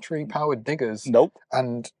electric battery powered diggers. Nope.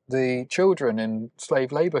 And the children in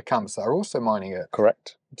slave labour camps that are also mining it.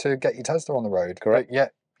 Correct. To get your Tesla on the road. Correct. But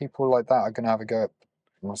yet people like that are going to have a go at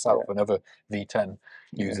myself and other V10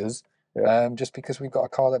 users, just because we've got a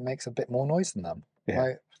car that makes a bit more noise than them. Yeah.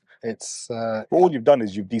 Right? It's all you've done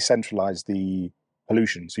is you've decentralized the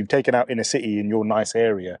pollution. So you've taken out inner city in your nice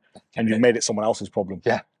area and you've made it someone else's problem.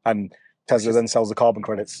 Yeah. And Tesla then sells the carbon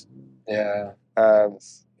credits. Yeah.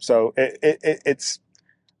 So it's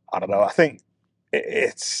I don't know. I think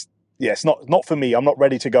it's not for me. I'm not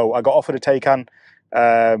ready to go. I got offered a Taycan,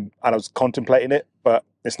 and I was contemplating it, but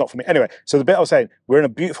it's not for me. Anyway, so the bit I was saying, we're in a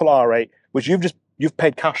beautiful R8, which you've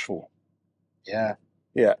paid cash for. Yeah.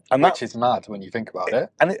 Yeah, and which is mad when you think about it.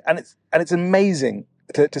 And it's amazing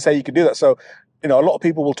to say you could do that. So, a lot of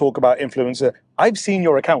people will talk about influencer. I've seen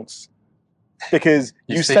your accounts because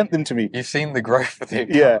you sent them to me. You've seen the growth of the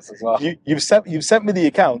accounts as well. You've sent me the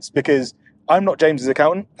accounts because I'm not James's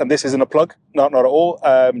accountant, and this isn't a plug. Not at all.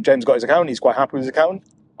 James got his account. He's quite happy with his account.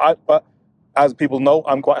 But as people know,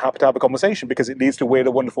 I'm quite happy to have a conversation because it leads to weird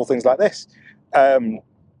and wonderful things like this.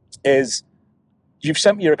 You've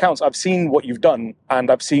sent me your accounts. I've seen what you've done,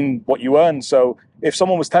 and I've seen what you earn. So if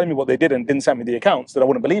someone was telling me what they did and didn't send me the accounts, then I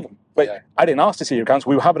wouldn't believe them. But I didn't ask to see your accounts.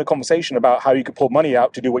 We were having a conversation about how you could pull money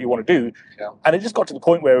out to do what you want to do. Yeah. And it just got to the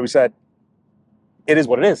point where we said, it is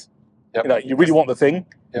what it is. Yep. You really want the thing,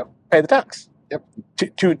 pay the tax.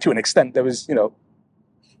 Yep. To an extent, there was,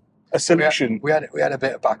 a solution. We had a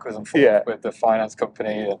bit of backwards and forth with the finance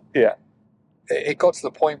company. And it got to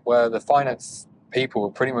the point where the finance people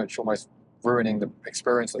were pretty much almost ruining the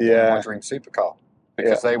experience of my dream supercar,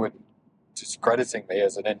 because they would discrediting me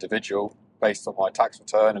as an individual based on my tax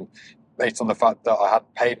return and based on the fact that I had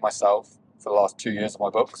paid myself for the last 2 years of my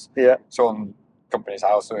books. Yeah. So on company's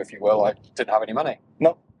house, or if you will, I didn't have any money.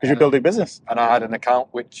 No, because you're building business. And I had an account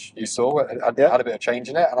which you saw, I had a bit of change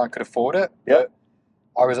in it, and I could afford it. Yeah. But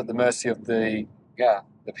I was at the mercy of the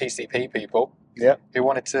PCP people. Yeah. Who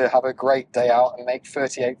wanted to have a great day out and make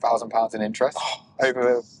 £38,000 in interest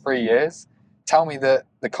over 3 years. Tell me that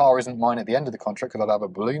the car isn't mine at the end of the contract because I'd have a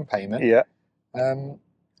balloon payment. Yeah.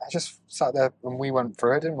 I just sat there and we went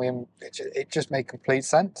through it, and it just made complete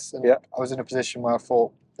sense. And Yeah. I was in a position where I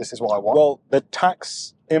thought, this is what I want. Well, the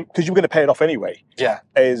tax, because you were going to pay it off anyway, Yeah.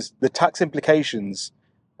 is the tax implications,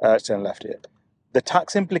 turn left here, the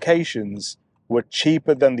tax implications were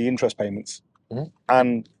cheaper than the interest payments. Mhm.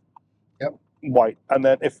 And Yep. white. And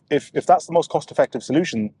then if that's the most cost-effective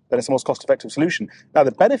solution, then it's the most cost-effective solution. Now,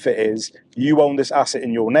 the benefit is you own this asset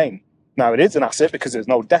in your name. Now, it is an asset because there's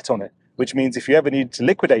no debt on it, which means if you ever need to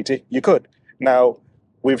liquidate it, you could. Now,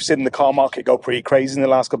 we've seen the car market go pretty crazy in the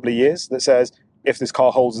last couple of years that says, if this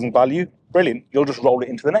car holds in value, brilliant, you'll just roll it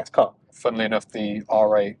into the next car. Funnily enough, the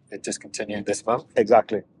R8 it discontinued this month.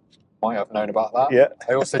 Exactly. Might have known about that. Yeah.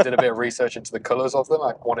 I also did a bit of research into the colours of them.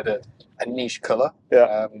 I wanted a niche colour.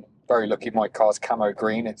 Yeah. Very lucky my car's camo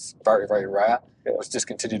green. It's very, very rare. Yeah. It was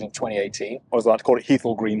discontinued in 2018. I was like to call it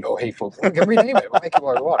Heathwell Green. Or Heathwell. We can rename it. We'll make it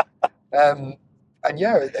what we want. And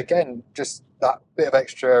yeah, again, just that bit of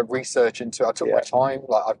extra research into it. I took my time.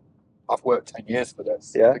 Like I've worked 10 years for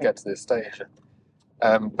this to get to this stage.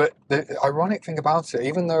 But the ironic thing about it,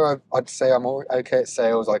 even though I'd say I'm okay at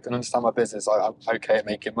sales, I can understand my business, I'm okay at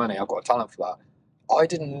making money, I've got a talent for that, I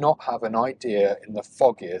did not have an idea in the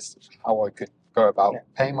foggiest how I could go about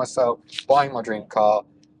paying myself, buying my dream car.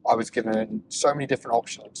 I was given so many different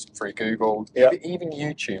options through Google. Even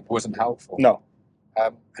YouTube wasn't helpful. No.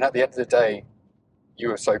 And at the end of the day, you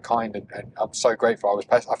were so kind, and I'm so grateful.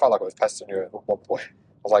 I felt like I was pestering you at one point.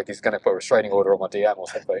 I was like, he's going to put a restraining order on my DM or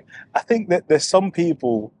something. I think that there's some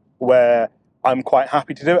people where I'm quite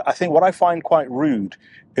happy to do it. I think what I find quite rude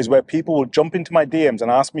is where people will jump into my DMs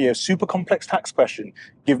and ask me a super complex tax question,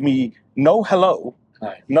 give me no hello,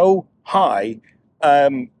 no hi,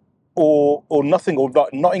 or nothing, or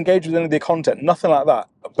not engage with any of their content, nothing like that,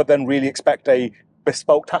 but then really expect a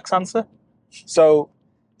bespoke tax answer. So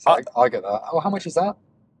I get that. Oh, how much is that?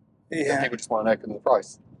 Yeah. People just want to know because of the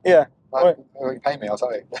price. Yeah. Like, you pay me, I'll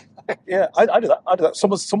tell you. Yeah, I do that. I do that.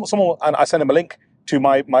 Someone, and I send them a link to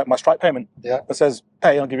my Stripe payment that says,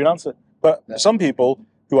 "Pay, I'll give you an answer." But some people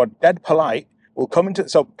who are dead polite will come into.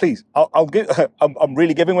 So please, I'll give. I'm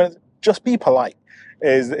really giving when just be polite.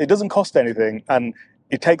 It doesn't cost anything, and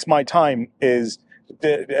it takes my time. It's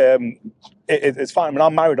fine. I mean,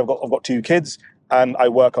 I'm married. I've got 2 kids, and I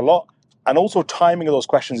work a lot. And also, timing of those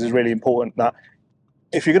questions is really important. That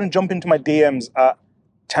if you're going to jump into my DMs at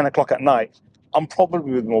 10 o'clock at night, I'm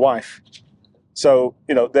probably with my wife. So,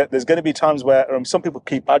 there's going to be times where some people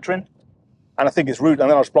keep badgering, and I think it's rude, and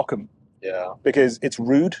then I'll just block them. Yeah. Because it's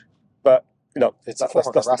rude, but, it's that's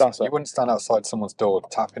the answer. You wouldn't stand outside someone's door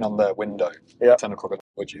tapping on their window at 10 o'clock at night,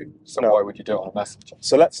 would you? So why would you do it on a messenger?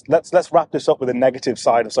 So let's wrap this up with the negative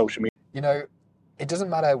side of social media. It doesn't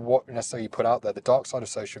matter what necessarily you put out there. The dark side of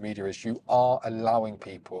social media is you are allowing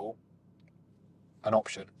people an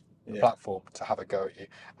option, a platform to have a go at you.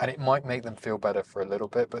 And it might make them feel better for a little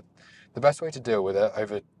bit, but the best way to deal with it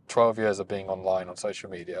over 12 years of being online on social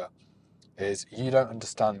media is you don't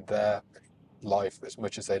understand their life as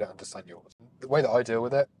much as they don't understand yours. The way that I deal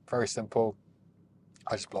with it, very simple,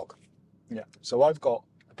 I just block. Yeah. So I've got...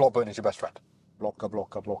 The block button is your best friend. Block.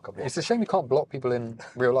 It's a shame you can't block people in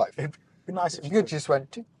real life. It'd be nice if you could. Just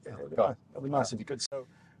went... It'd be nice if you could. So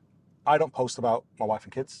I don't post about my wife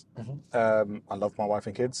and kids. Mm-hmm. I love my wife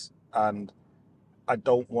and kids, and I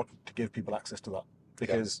don't want to give people access to that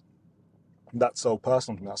because that's so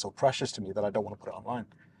personal to me, that's so precious to me that I don't want to put it online.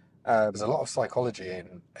 There's a lot of psychology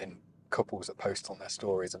in couples that post on their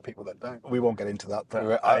stories and people that don't. We won't get into that.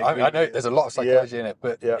 But I know there's a lot of psychology in it,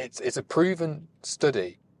 but it's a proven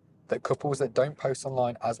study that couples that don't post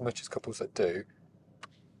online as much as couples that do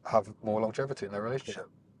have more longevity in their relationship.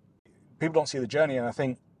 People don't see the journey, and I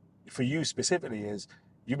think for you specifically is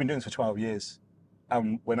you've been doing this for 12 years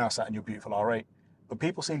and we're now sat in your beautiful R8, but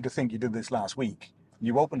people seem to think you did this last week.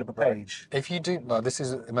 You opened up a page. If you do, this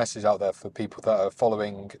is a message out there for people that are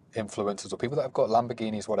following influencers or people that have got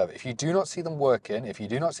Lamborghinis, whatever. If you do not see them working, if you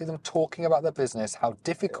do not see them talking about their business, how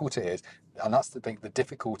difficult it is, and that's the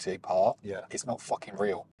difficulty part, it's not fucking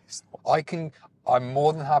real. I'm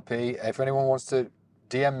more than happy if anyone wants to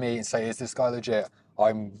DM me and say, is this guy legit?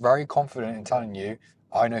 I'm very confident in telling you,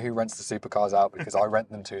 I know who rents the supercars out because I rent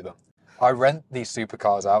them to them. I rent these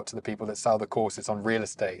supercars out to the people that sell the courses on real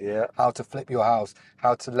estate. Yeah. How to flip your house,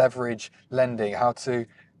 how to leverage lending, how to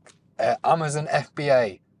Amazon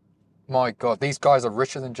FBA. My God, these guys are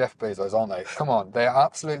richer than Jeff Bezos, aren't they? Come on, they're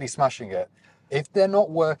absolutely smashing it. If they're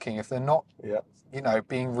not working, if they're not,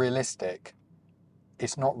 being realistic,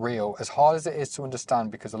 it's not real. As hard as it is to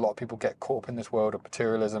understand, because a lot of people get caught up in this world of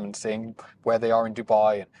materialism and seeing where they are in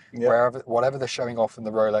Dubai and whatever they're showing off in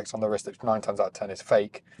the Rolex on the wrist, that 9 times out of 10 is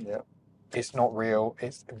fake. Yeah. It's not real.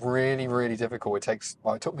 It's really, really difficult. It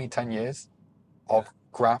took me 10 years of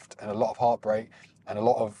graft and a lot of heartbreak and a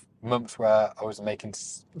lot of months where I was making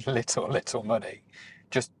little money.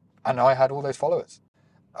 And I had all those followers.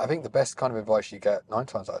 I think the best kind of advice you get 9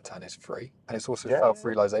 times out of 10 is free. And it's also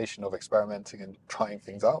self-realization of experimenting and trying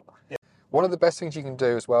things out. Yeah. One of the best things you can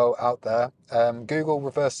do as well out there, Google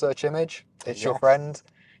reverse search image. It's your friend.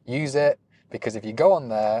 Use it, because if you go on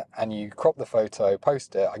there and you crop the photo,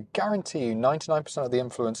 post it, I guarantee you 99% of the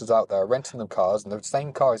influencers out there are renting them cars, and the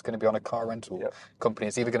same car is going to be on a car rental company.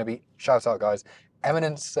 It's either going to be, shout out guys,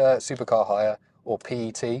 Eminence Supercar Hire or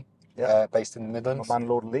PET, based in the Midlands. My man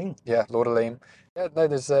Lord Lean. Yeah, Lord Aleem. Yeah, no,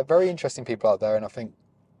 there's very interesting people out there, and I think,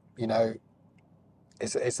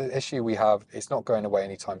 it's an issue we have. It's not going away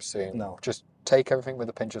anytime soon. No. Just take everything with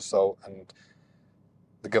a pinch of salt, and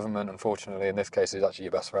the government, unfortunately, in this case, is actually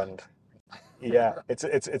your best friend. Yeah, it's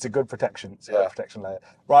a good protection. It's a good protection layer.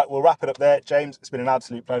 Right, we'll wrap it up there. James, it's been an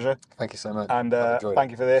absolute pleasure. Thank you so much. And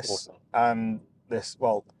thank you for this. Awesome. And this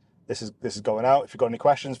is going out. If you've got any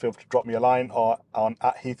questions, feel free to drop me a line or on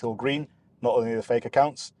 @HeathhillGreen, not only the fake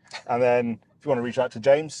accounts. And then if you want to reach out to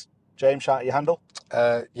James, shout out your handle.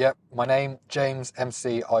 My name, James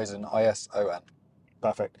MC Eisen, ISON.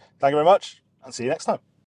 Perfect. Thank you very much, and see you next time.